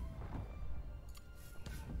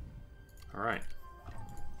 Alright.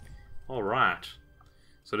 Alright.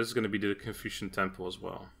 So this is going to be the Confucian Temple as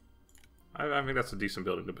well. I think that's a decent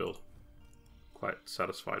building to build. Quite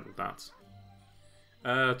satisfied with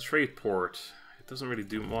that. Trade port. It doesn't really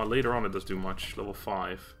do... Well, later on it does do much. Level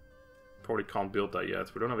 5. Probably can't build that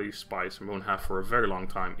yet. We don't have any spice and we won't have for a very long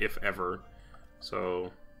time, if ever.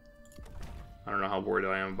 So... I don't know how worried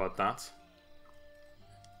I am about that.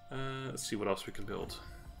 Let's see what else we can build.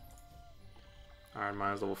 Iron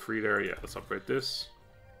Mine is level 3 there. Yeah, let's upgrade this.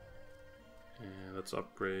 And let's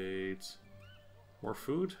upgrade more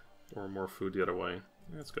food. Or more food the other way.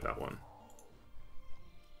 Yeah, let's go that one.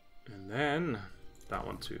 And then that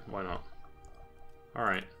one too. Why not?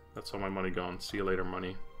 Alright, that's all my money gone. See you later,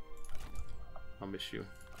 money. I'll miss you.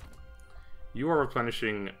 You are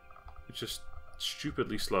replenishing just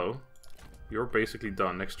stupidly slow. You're basically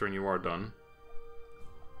done. Next turn you are done.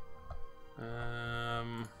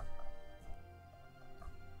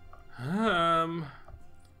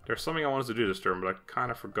 There's something I wanted to do this turn, but I kind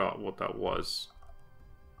of forgot what that was.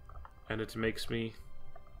 And it makes me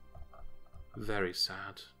very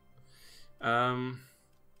sad. I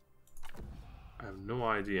have no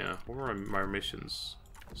idea. What were my missions?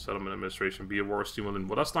 Settlement administration, be a war Sima Lun.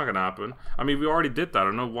 Well, that's not gonna happen. I mean, we already did that. I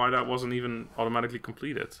don't know why that wasn't even automatically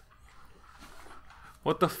completed.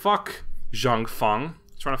 What the fuck, Zhang Fang?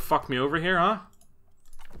 Trying to fuck me over here, huh?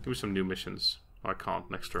 Give me some new missions. Oh, I can't.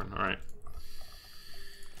 Next turn. Alright.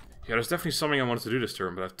 Yeah, there's definitely something I wanted to do this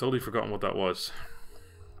turn, but I've totally forgotten what that was.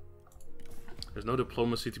 There's no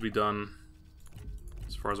diplomacy to be done.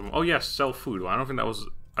 As far as I'm... Oh, yes, sell food. Well, I don't think that was...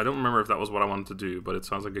 I don't remember if that was what I wanted to do, but it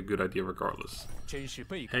sounds like a good idea regardless.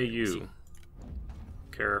 Hey, you.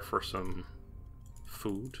 Care for some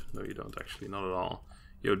food? No, you don't, actually. Not at all.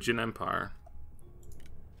 Yo, Jin Empire.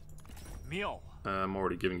 I'm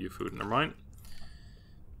already giving you food. Never mind.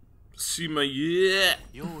 Sima, yeah!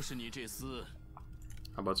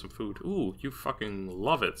 How about some food? Ooh, you fucking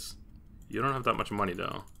love it. You don't have that much money,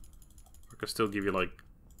 though. I could still give you, like,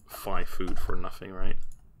 5 food for nothing, right?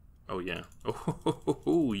 Oh, yeah.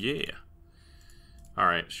 Oh, yeah.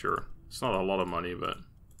 Alright, sure. It's not a lot of money, but...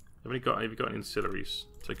 Have you got any ancillaries?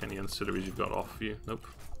 Take any ancillaries you've got off of you? Nope.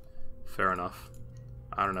 Fair enough.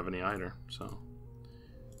 I don't have any either, so...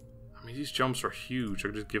 I mean, these jumps are huge. I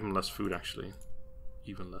could just give them less food, actually.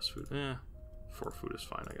 Even less food. 4 food is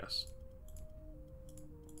fine, I guess.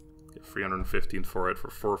 Get 315 for it for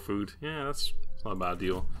 4 food. Yeah, that's not a bad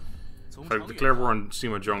deal. If I declare war on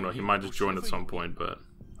Sima Yong, though, he might just join at some point, but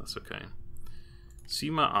that's okay.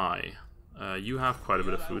 Sima I. You have quite a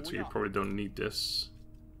bit of food, so you probably don't need this.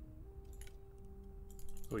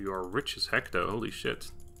 Oh, you are rich as heck though, holy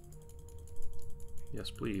shit. Yes,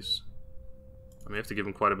 please. I may have to give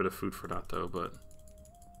him quite a bit of food for that though, but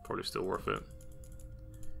probably still worth it.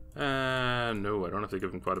 No, I don't have to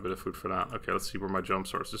give him quite a bit of food for that. Okay, let's see where my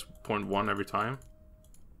jumps are. It's just 0.1 every time.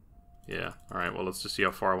 Yeah, alright, well let's just see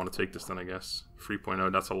how far I want to take this then, I guess.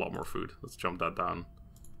 3.0, that's a lot more food. Let's jump that down.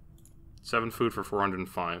 7 food for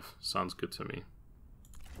 405. Sounds good to me.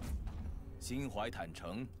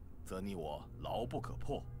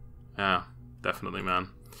 Yeah, definitely, man.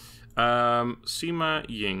 Sima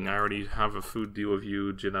Yong, I already have a food deal with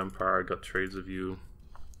you. Jin Empire, I got trades with you.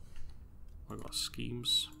 I got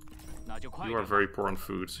schemes. You are very poor on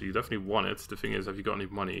food, so you definitely want it. The thing is, have you got any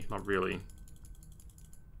money? Not really.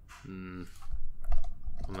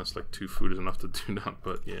 Unless like 2 food is enough to do that,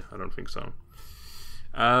 but yeah, I don't think so.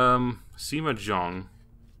 Sima Yong,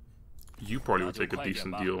 you probably would take a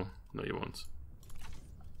decent deal. No, you won't.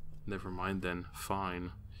 Never mind then.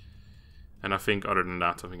 Fine. And I think other than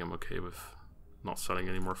that, I think I'm okay with not selling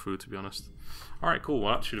any more food, to be honest. Alright, cool.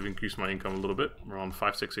 Well, that should have increased my income a little bit. We're on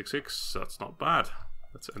 5666. That's not bad.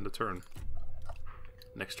 Let's end the turn.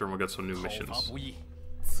 Next turn we'll get some new missions.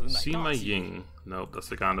 Sima Yong. Nope, that's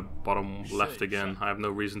the guy on the bottom left again. I have no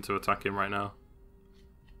reason to attack him right now.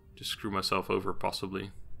 Just screw myself over,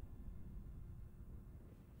 possibly.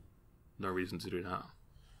 No reason to do that.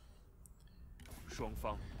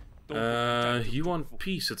 You want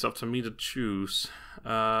peace, it's up to me to choose. Who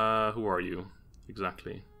are you?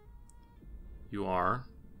 Exactly. You are...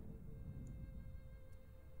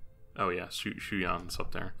 Oh yeah, Shuyan is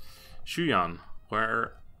up there. Shuyan,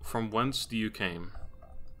 from whence do you came?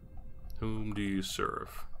 Whom do you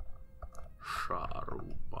serve?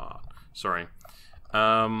 Sorry.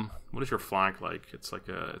 What is your flag like? It's like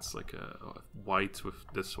a white with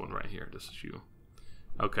this one right here. This is you.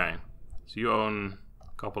 Okay. So you own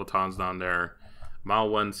a couple of towns down there. Mao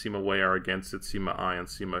Wen, Sima Wei are against it. Sima Ai and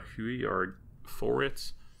Sima Hui are for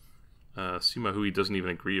it. Sima Hui doesn't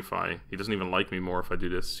even agree he doesn't even like me more if I do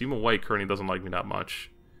this. Sima Wei currently doesn't like me that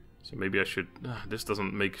much. So maybe I should... this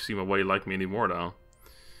doesn't make Sima Wei like me anymore though.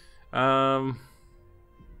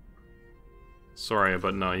 Sorry,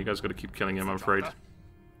 but no, you guys gotta keep killing him, I'm afraid.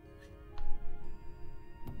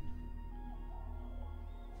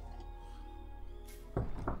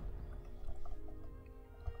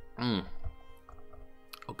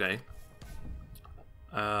 Okay.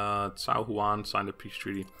 Cao Huan signed a peace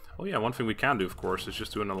treaty. Oh yeah, one thing we can do, of course, is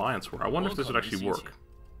just do an alliance war. I wonder if this would actually work.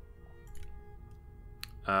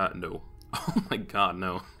 No. Oh my god,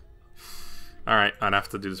 no. Alright, I'd have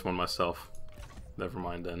to do this one myself. Never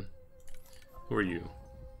mind then. Who are you?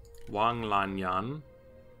 Wang Lanyan.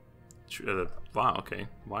 Wow, okay.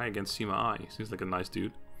 Why against Sima Ai? Seems like a nice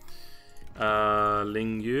dude.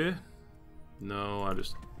 Ling Yu. No,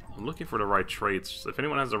 I'm looking for the right traits. If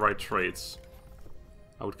anyone has the right traits,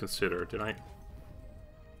 I would consider. Did I?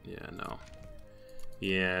 Yeah, no.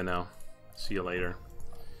 Yeah, no. See you later.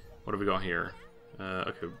 What have we got here?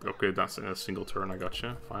 Okay, upgrade that's in a single turn. I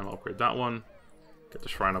gotcha. Fine, I'll upgrade that one. Get the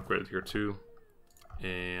shrine upgraded here too.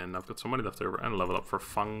 And I've got some money left over. And level up for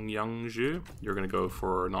Fang Yangzhu. You're gonna go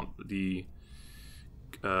for not the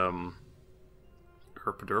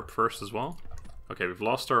Herpaderp first as well. Okay, we've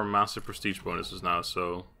lost our massive prestige bonuses now,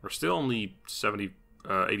 so we're still only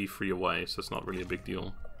 83 away, so it's not really a big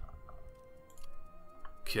deal.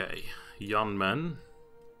 Okay, Yanmen.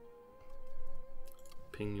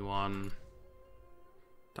 Ping Yuan.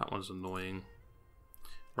 That one's annoying.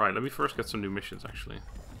 Right, let me first get some new missions, actually.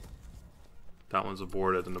 That one's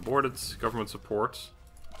aborted and aborted. Government support.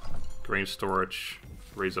 Grain storage.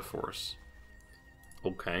 Raise a force.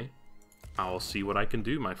 Okay. I'll see what I can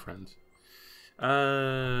do, my friend.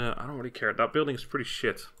 I don't really care. That building is pretty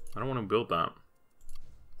shit. I don't want to build that.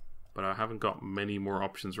 But I haven't got many more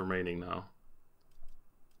options remaining now.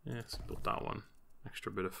 Yeah, let's build that one.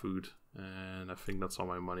 Extra bit of food. And I think that's all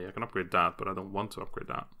my money. I can upgrade that, but I don't want to upgrade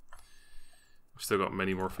that. I've still got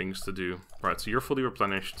many more things to do. Right, so you're fully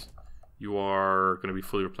replenished. You are going to be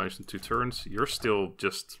fully replenished in 2 turns. You're still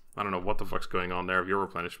just... I don't know what the fuck's going on there of your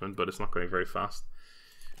replenishment, but it's not going very fast.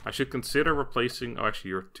 I should consider replacing... Oh, actually,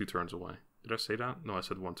 you're 2 turns away. Did I say that? No, I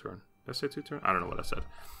said 1 turn. Did I say 2 turns? I don't know what I said.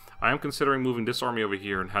 I am considering moving this army over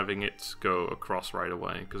here and having it go across right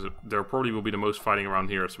away. Because there probably will be the most fighting around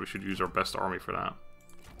here, so we should use our best army for that.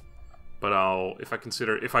 But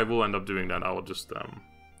if I will end up doing that, I will just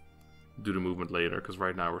do the movement later. Because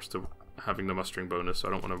right now we're still having the mustering bonus, so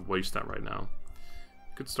I don't want to waste that right now.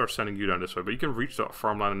 Could start sending you down this way, but you can reach that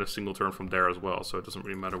farmland in a single turn from there as well, so it doesn't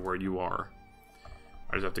really matter where you are.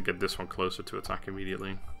 I just have to get this one closer to attack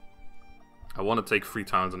immediately. I want to take 3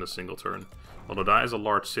 towns in a single turn. Although that is a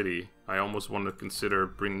large city, I almost want to consider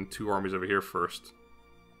bringing 2 armies over here first.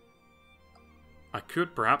 I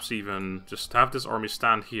could perhaps even just have this army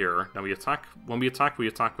stand here. Then we attack. When we attack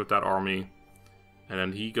with that army. And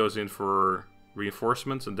then he goes in for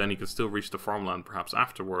reinforcements, and then he can still reach the farmland perhaps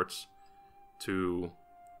afterwards to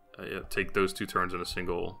take those 2 turns in a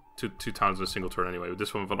single... Two towns in a single turn anyway.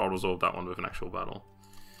 This one, but I'll resolve that one with an actual battle.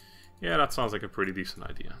 Yeah, that sounds like a pretty decent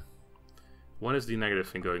idea. When is the negative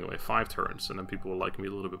thing going away? 5 turns, and then people will like me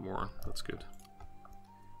a little bit more. That's good.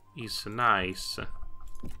 He's nice.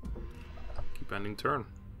 Keep ending turn.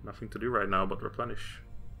 Nothing to do right now but replenish.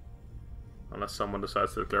 Unless someone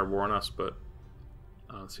decides to declare war on us, but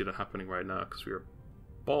I don't see that happening right now because we are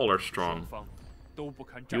baller strong. Do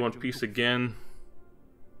you want peace again?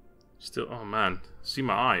 Still, oh man.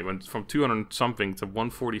 Sima I went from 200 something to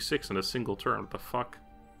 146 in a single turn. What the fuck?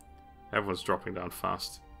 Everyone's dropping down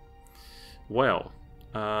fast. Well,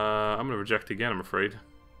 I'm gonna reject again, I'm afraid.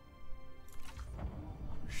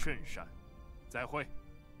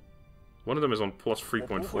 One of them is on plus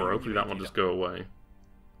 3.4. Hopefully that one just go away.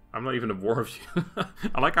 I'm not even at war with you.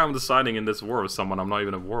 I like how I'm deciding in this war with someone I'm not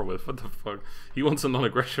even at war with. What the fuck? He wants a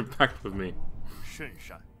non-aggression pact with me.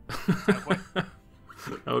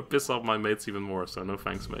 That would piss off my mates even more, so no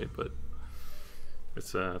thanks, mate. But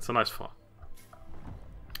it's a nice fun.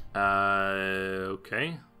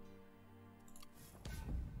 Okay.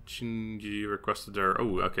 Shinji requested their...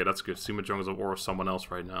 Oh, okay, that's good. Sima Yong is at war with someone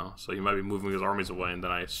else right now, so he might be moving his armies away, and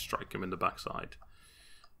then I strike him in the backside.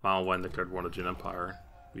 Mao Wen declared war on the Jin Empire.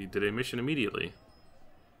 We did a mission immediately.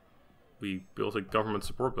 We built a government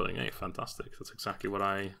support building. Hey, fantastic. That's exactly what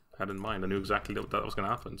I had in mind. I knew exactly that was going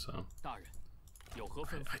to happen, so... I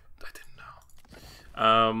didn't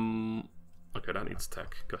know. Okay, that needs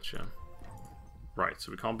tech. Gotcha. Right,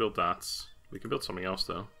 so we can't build that. We can build something else,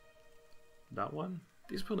 though. That one?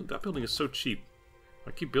 That building is so cheap.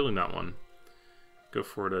 I keep building that one. Go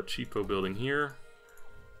for the cheapo building here.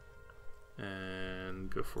 And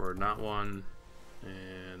go for that one.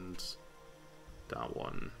 And that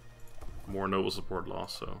one. More noble support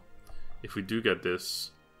loss, so... If we do get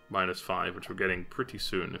this -5, which we're getting pretty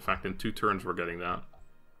soon. In fact, in 2 turns we're getting that.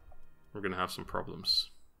 We're gonna have some problems.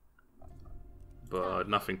 But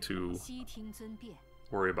nothing to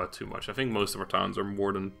worry about too much. I think most of our towns are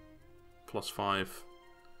more than +5.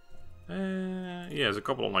 Yeah, there's a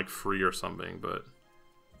couple on like 3 or something, but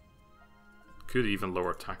could even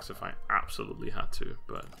lower tax if I absolutely had to.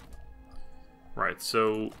 But right,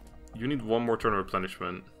 so you need 1 more turn of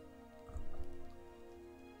replenishment.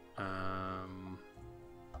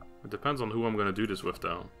 It depends on who I'm gonna do this with,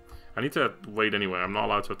 though. I need to wait anyway. I'm not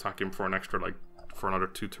allowed to attack him for an extra, like, for another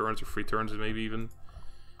 2 turns or 3 turns, maybe even.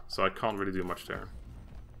 So I can't really do much there.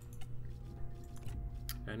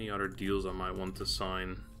 Any other deals I might want to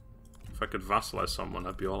sign? If I could vassalize someone,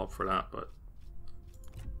 I'd be all up for that, but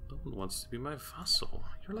no one wants to be my vassal.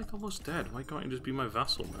 You're like almost dead. Why can't you just be my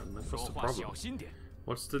vassal, man? Like, what's the problem?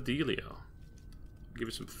 What's the dealio? Give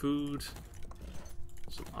you some food,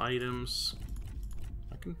 some items.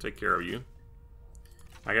 I can take care of you.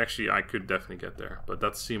 I could definitely get there, but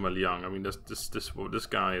that's Sima Lun. I mean, this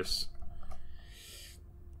guy is.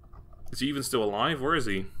 Is he even still alive? Where is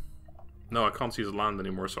he? No, I can't see his land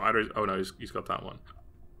anymore. So either. Oh no, he's got that one.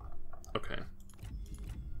 Okay.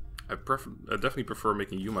 I definitely prefer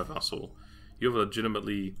making you my vassal. You have a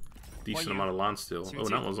legitimately decent amount of land still. Oh,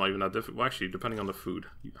 that one's not even that difficult. Well, actually, depending on the food,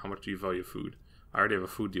 how much do you value food? I already have a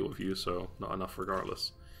food deal with you, so not enough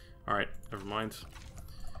regardless. All right, never mind.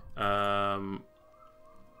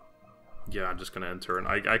 Yeah, I'm just gonna end turn.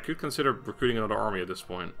 I could consider recruiting another army at this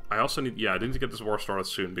point. I also need, I need to get this war started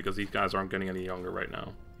soon because these guys aren't getting any younger right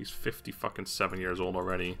now. He's 57 years old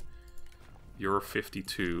already. You're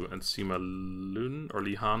 52, and Sima Lun, or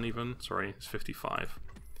Li Han even, sorry, is 55.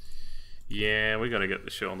 Yeah, we gotta get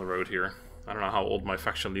the show on the road here. I don't know how old my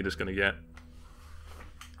faction leader's gonna get.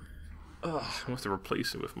 Ugh, I have to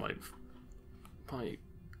replace him with my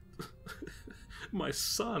my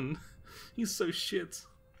son. He's so shit.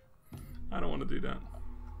 I don't want to do that.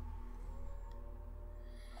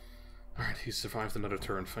 Alright, he survived another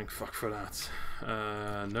turn. Thank fuck for that.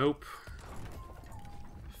 Nope.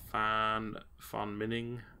 Fan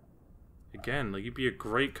Minning. Again, like, you'd be a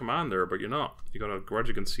great commander, but you're not. You got a grudge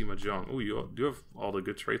against Sima Yong. Oh, you do have all the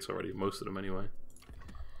good traits already. Most of them, anyway.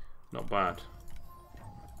 Not bad.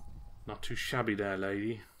 Not too shabby there,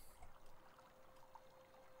 lady.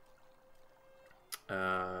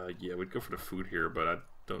 Yeah, we'd go for the food here, but I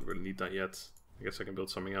don't really need that yet. I guess I can build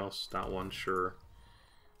something else. That one, sure.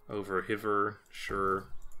 Over Hiver, sure.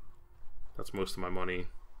 That's most of my money.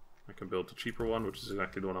 I can build the cheaper one, which is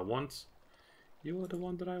exactly the one I want. You are the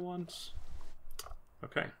one that I want.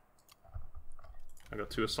 Okay. I got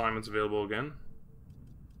 2 assignments available again.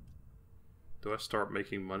 Do I start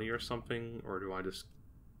making money or something? Or do I just...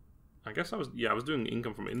 I guess I was... Yeah, I was doing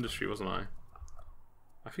income from industry, wasn't I?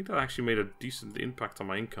 I think that actually made a decent impact on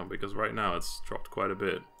my income, because right now it's dropped quite a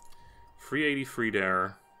bit. 383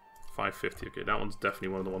 there. 550. Okay, that one's definitely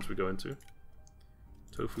one of the ones we go into.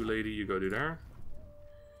 Tofu lady, you go to there.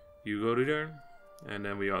 You go to there. And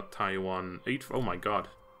then we got Taiwan. 8... Oh my god.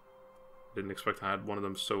 Didn't expect I had one of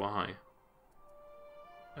them so high.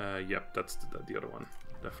 Yep, that's the other one.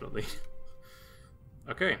 Definitely.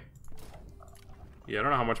 Okay. Yeah, I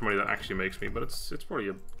don't know how much money that actually makes me, but it's probably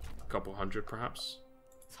a couple hundred, perhaps.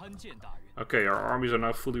 Okay, our armies are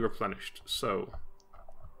now fully replenished, so...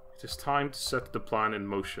 It is time to set the plan in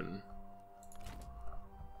motion.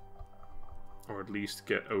 Or at least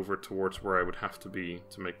get over towards where I would have to be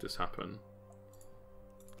to make this happen.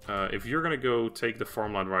 If you're gonna go take the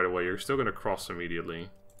farmland right away, you're still gonna cross immediately.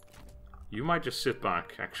 You might just sit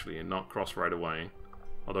back, actually, and not cross right away.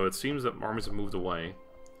 Although it seems that armies have moved away.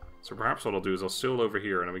 So perhaps what I'll do is I'll sail over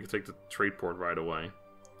here, and then we can take the trade port right away.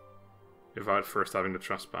 Without first having to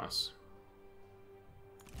trespass.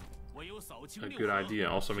 A good idea.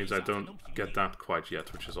 Also means I don't get that quite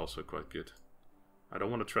yet, which is also quite good. I don't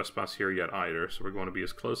want to trespass here yet either, so we're going to be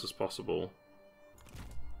as close as possible.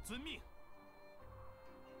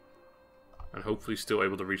 And hopefully still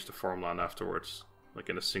able to reach the farmland afterwards. Like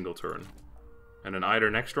in a single turn. And then either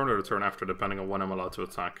next turn or the turn after, depending on when I'm allowed to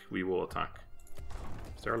attack, we will attack.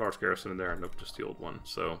 Is there a large garrison in there? Nope, just the old one.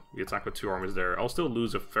 So we attack with 2 armies there. I'll still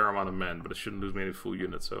lose a fair amount of men, but it shouldn't lose me any full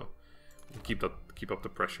units, so we'll keep up the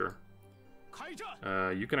pressure.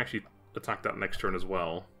 You can actually attack that next turn as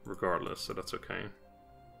well, regardless, so that's okay.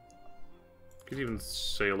 Could even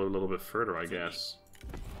sail a little bit further, I guess.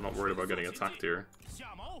 I'm not worried about getting attacked here.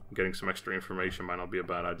 Getting some extra information might not be a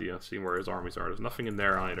bad idea. Seeing where his armies are. There's nothing in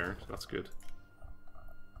there either, so that's good.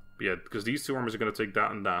 But yeah, because these 2 armies are going to take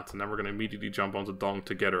that, and then we're going to immediately jump onto Dong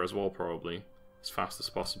together as well, probably. As fast as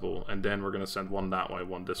possible. And then we're going to send one that way,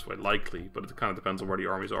 one this way. Likely, but it kind of depends on where the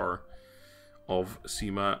armies are. Of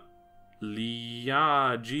Sima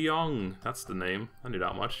Yong. That's the name. I knew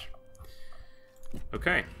that much.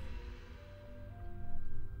 Okay.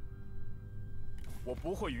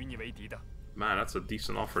 Man, that's a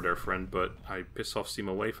decent offer there, friend, but I piss off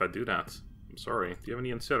Sima Wei if I do that. I'm sorry. Do you have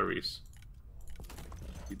any ancillaries?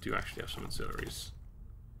 You do actually have some ancillaries.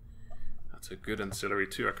 That's a good ancillary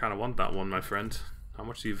too. I kind of want that one, my friend. How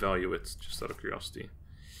much do you value it? Just out of curiosity.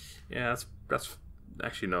 Yeah, that's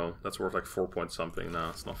actually no. That's worth like 4 point something. No,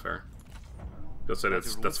 it's not fair.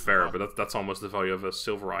 That's fair, but that's almost the value of a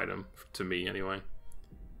silver item to me anyway.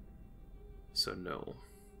 So no.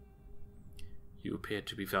 You appear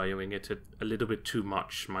to be valuing it a little bit too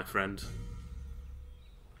much, my friend.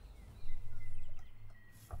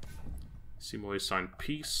 Sima Wei signed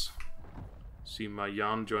peace. Sima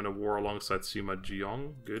Yan joined a war alongside Sima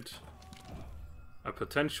Yong. Good. A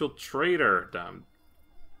potential traitor. Damn.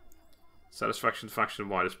 Satisfaction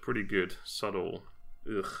faction-wide is pretty good. Subtle.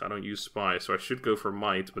 Ugh, I don't use spy, so I should go for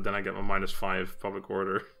might, but then I get my -5 public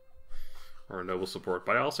order. Or noble support.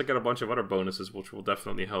 But I also get a bunch of other bonuses, which will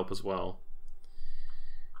definitely help as well.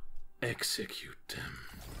 Execute them.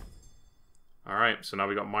 Alright, so now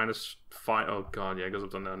we got -5. Oh god, yeah, it goes up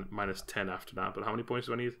to -10 after that. But how many points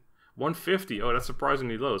do I need? 150. Oh, that's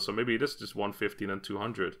surprisingly low. So maybe it is just 150 and then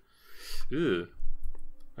 200. Ew.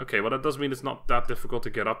 Okay, well that does mean it's not that difficult to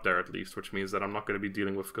get up there at least, which means that I'm not going to be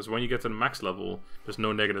dealing with... Because when you get to the max level, there's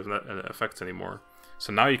no negative effects anymore.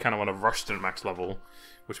 So now you kind of want to rush to the max level,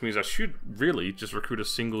 which means I should really just recruit a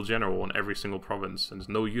single general in every single province. And there's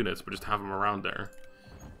no units, but just have them around there.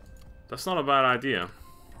 That's not a bad idea.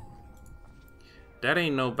 That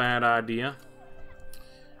ain't no bad idea.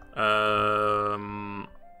 I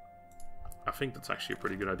think that's actually a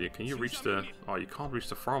pretty good idea. Can you reach the... Oh, you can't reach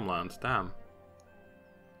the farmland. Damn.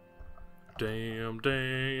 Damn.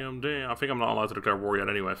 I think I'm not allowed to declare war yet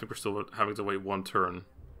anyway. I think we're still having to wait 1 turn.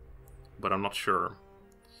 But I'm not sure.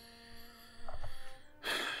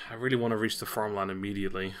 I really want to reach the farmland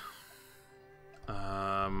immediately.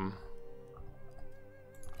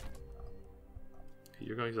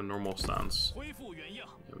 You're going to normal stance. Yeah,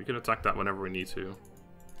 we can attack that whenever we need to.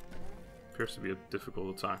 Appears to be a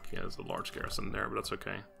difficult attack. Yeah, there's a large garrison there, but that's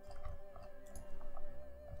okay.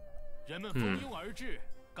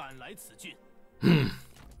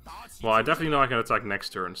 Well, I definitely know I can attack next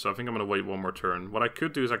turn, so I think I'm going to wait 1 more turn. What I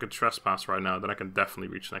could do is I could trespass right now, then I can definitely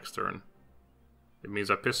reach next turn. It means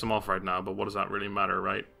I piss him off right now, but what does that really matter,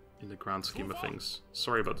 right? In the grand scheme of things.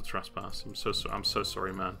 Sorry about the trespass. I'm so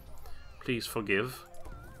sorry, man. Please forgive.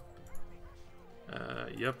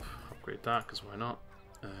 Yep, upgrade that, because why not?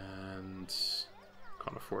 And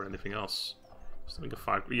can't afford anything else. Still make a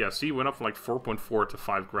 5. Yeah, see, went up from like 4.4 to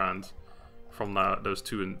 5 grand from those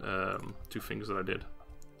two things that I did.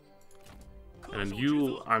 And then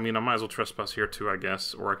you, I mean, I might as well trespass here too, I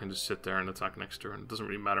guess, or I can just sit there and attack next turn. It doesn't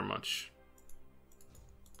really matter much.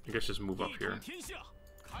 I guess just move up here.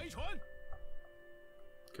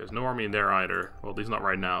 Okay, there's no army in there either. Well, at least not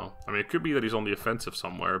right now. I mean, it could be that he's on the offensive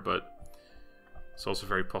somewhere, but it's also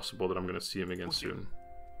very possible that I'm going to see him again soon.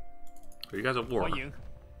 Are you guys at war?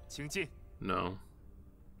 No.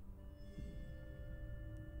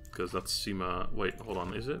 Because that's Sima... Wait, hold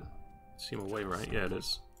on, is it? Sima Wei, right? Yeah, it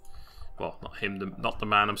is. Well, not him, not the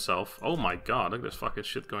man himself. Oh my god, look at this fucking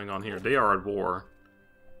shit going on here. They are at war.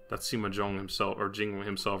 That's Sima Yong himself, or Jing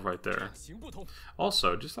himself right there.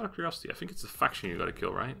 Also, just out of curiosity, I think it's the faction you gotta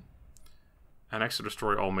kill, right? And extra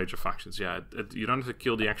destroy all major factions. Yeah, you don't have to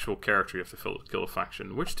kill the actual character, you have to kill a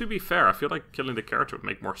faction. Which, to be fair, I feel like killing the character would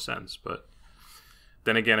make more sense, but...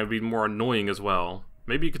 Then again, it would be more annoying as well.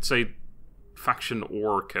 Maybe you could say faction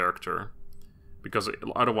or character. Because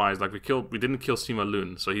otherwise, like, we didn't kill Sima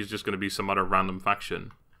Lun, so he's just gonna be some other random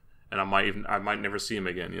faction. And I might never see him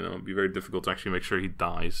again, you know. It'd be very difficult to actually make sure he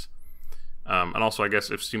dies. And also, I guess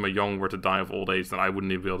if Sima Yong were to die of old age, then I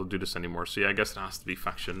wouldn't even be able to do this anymore. So yeah, I guess it has to be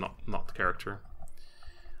faction, not character.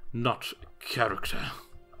 Not character.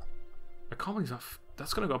 I can't believe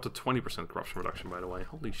that's going to go up to 20% corruption reduction, by the way.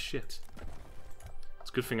 Holy shit. It's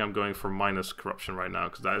a good thing I'm going for minus corruption right now,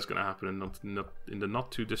 because that is going to happen in the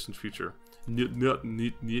not too distant future.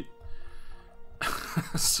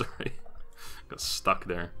 Sorry. Got stuck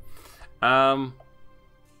there.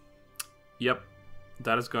 Yep.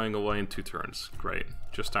 That is going away in 2 turns. Great.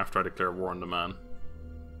 Just after I declare war on the man.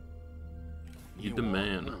 You the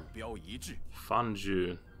man.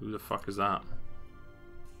 Fanju. Who the fuck is that?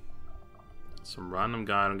 Some random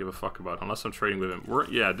guy I don't give a fuck about. Unless I'm trading with him.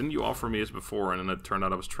 Yeah, didn't you offer me this before and then it turned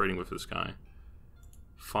out I was trading with this guy?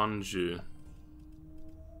 Fanju.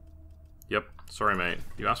 Yep. Sorry, mate.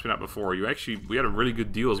 You asked me that before. We had a really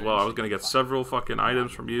good deal as well. I was going to get several fucking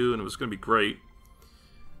items from you and it was going to be great.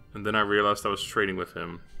 And then I realized I was trading with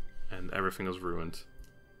him, and everything was ruined.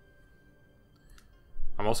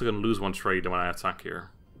 I'm also going to lose 1 trade when I attack here,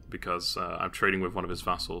 because I'm trading with one of his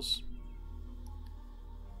vassals.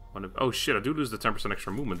 Oh shit, I do lose the 10%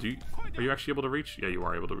 extra movement. Are you actually able to reach? Yeah, you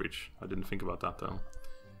are able to reach. I didn't think about that, though.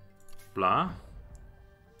 Blah.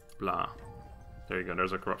 Blah. There you go,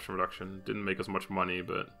 there's a corruption reduction. Didn't make us much money,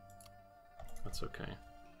 but that's okay.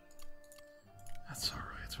 That's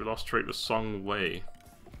alright. We lost trade with Song Wei.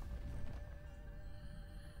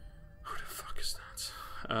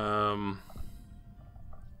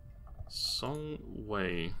 Song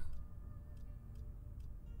Wei.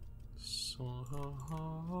 Song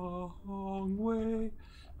Wei.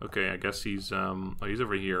 Okay, I guess he's oh, he's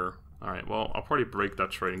over here. Alright, well, I'll probably break that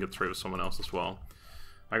trade and get trade with someone else as well.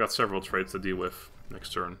 I got several trades to deal with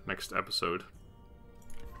next turn, next episode.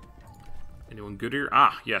 Anyone good here?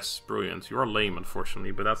 Ah, yes, brilliant. You are lame,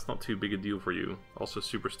 unfortunately, but that's not too big a deal for you. Also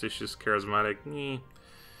superstitious, charismatic.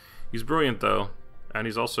 He's brilliant, though. And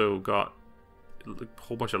he's also got a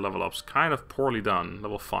whole bunch of level ups. Kind of poorly done.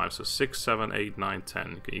 Level 5. So 6, 7, 8, 9,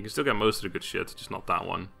 10. Okay, you can still get most of the good shit. Just not that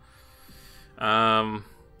one.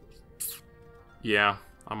 Yeah.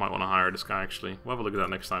 I might want to hire this guy, actually. We'll have a look at that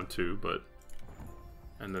next time, too. But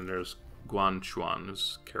and then there's Guan Chuan,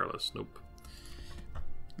 who's careless. Nope.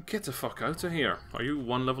 Get the fuck out of here. Are you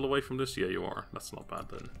 1 level away from this? Yeah, you are. That's not bad,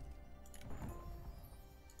 then.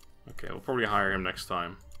 Okay, we'll probably hire him next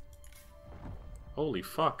time. Holy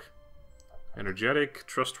fuck. Energetic,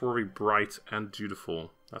 trustworthy, bright, and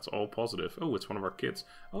dutiful. That's all positive. Oh, it's one of our kids.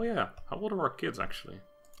 Oh yeah, how old are our kids actually?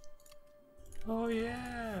 Oh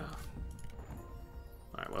yeah.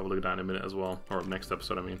 Alright, we'll have a look at that in a minute as well. Or next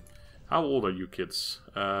episode, I mean. How old are you kids?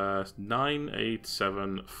 9, 8,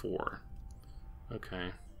 7, 4.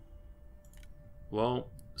 Okay. Well,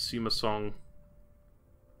 Sima Song,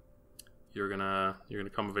 you're gonna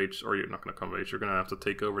come of age, or you're not gonna come of age. You're gonna have to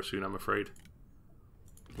take over soon, I'm afraid.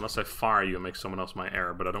 Unless I fire you and make someone else my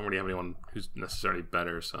heir, but I don't really have anyone who's necessarily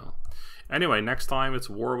better, so... Anyway, next time it's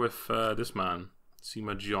war with this man,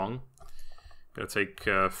 Sima Yong. Gonna take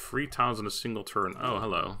 3 towns in a single turn. Oh,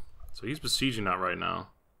 hello. So he's besieging that right now.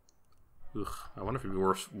 Ugh, I wonder if it'd be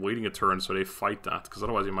worth waiting a turn so they fight that, because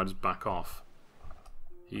otherwise he might just back off.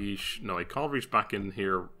 No, he can't reach back in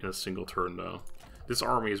here in a single turn, though. This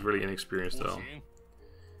army is really inexperienced, though.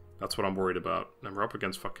 That's what I'm worried about. And we're up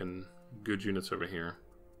against fucking good units over here.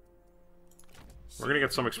 We're gonna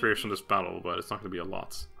get some experience from this battle, but it's not gonna be a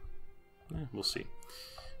lot. We'll see.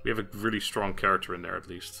 We have a really strong character in there, at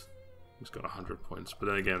least. He's got 100 points. But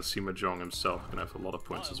then again, Sima Yong himself can have a lot of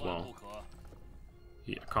points as well.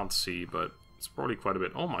 Yeah, I can't see, but it's probably quite a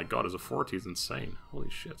bit. Oh my god, his authority is insane.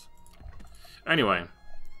 Holy shit. Anyway,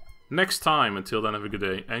 next time, until then, have a good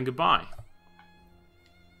day and goodbye.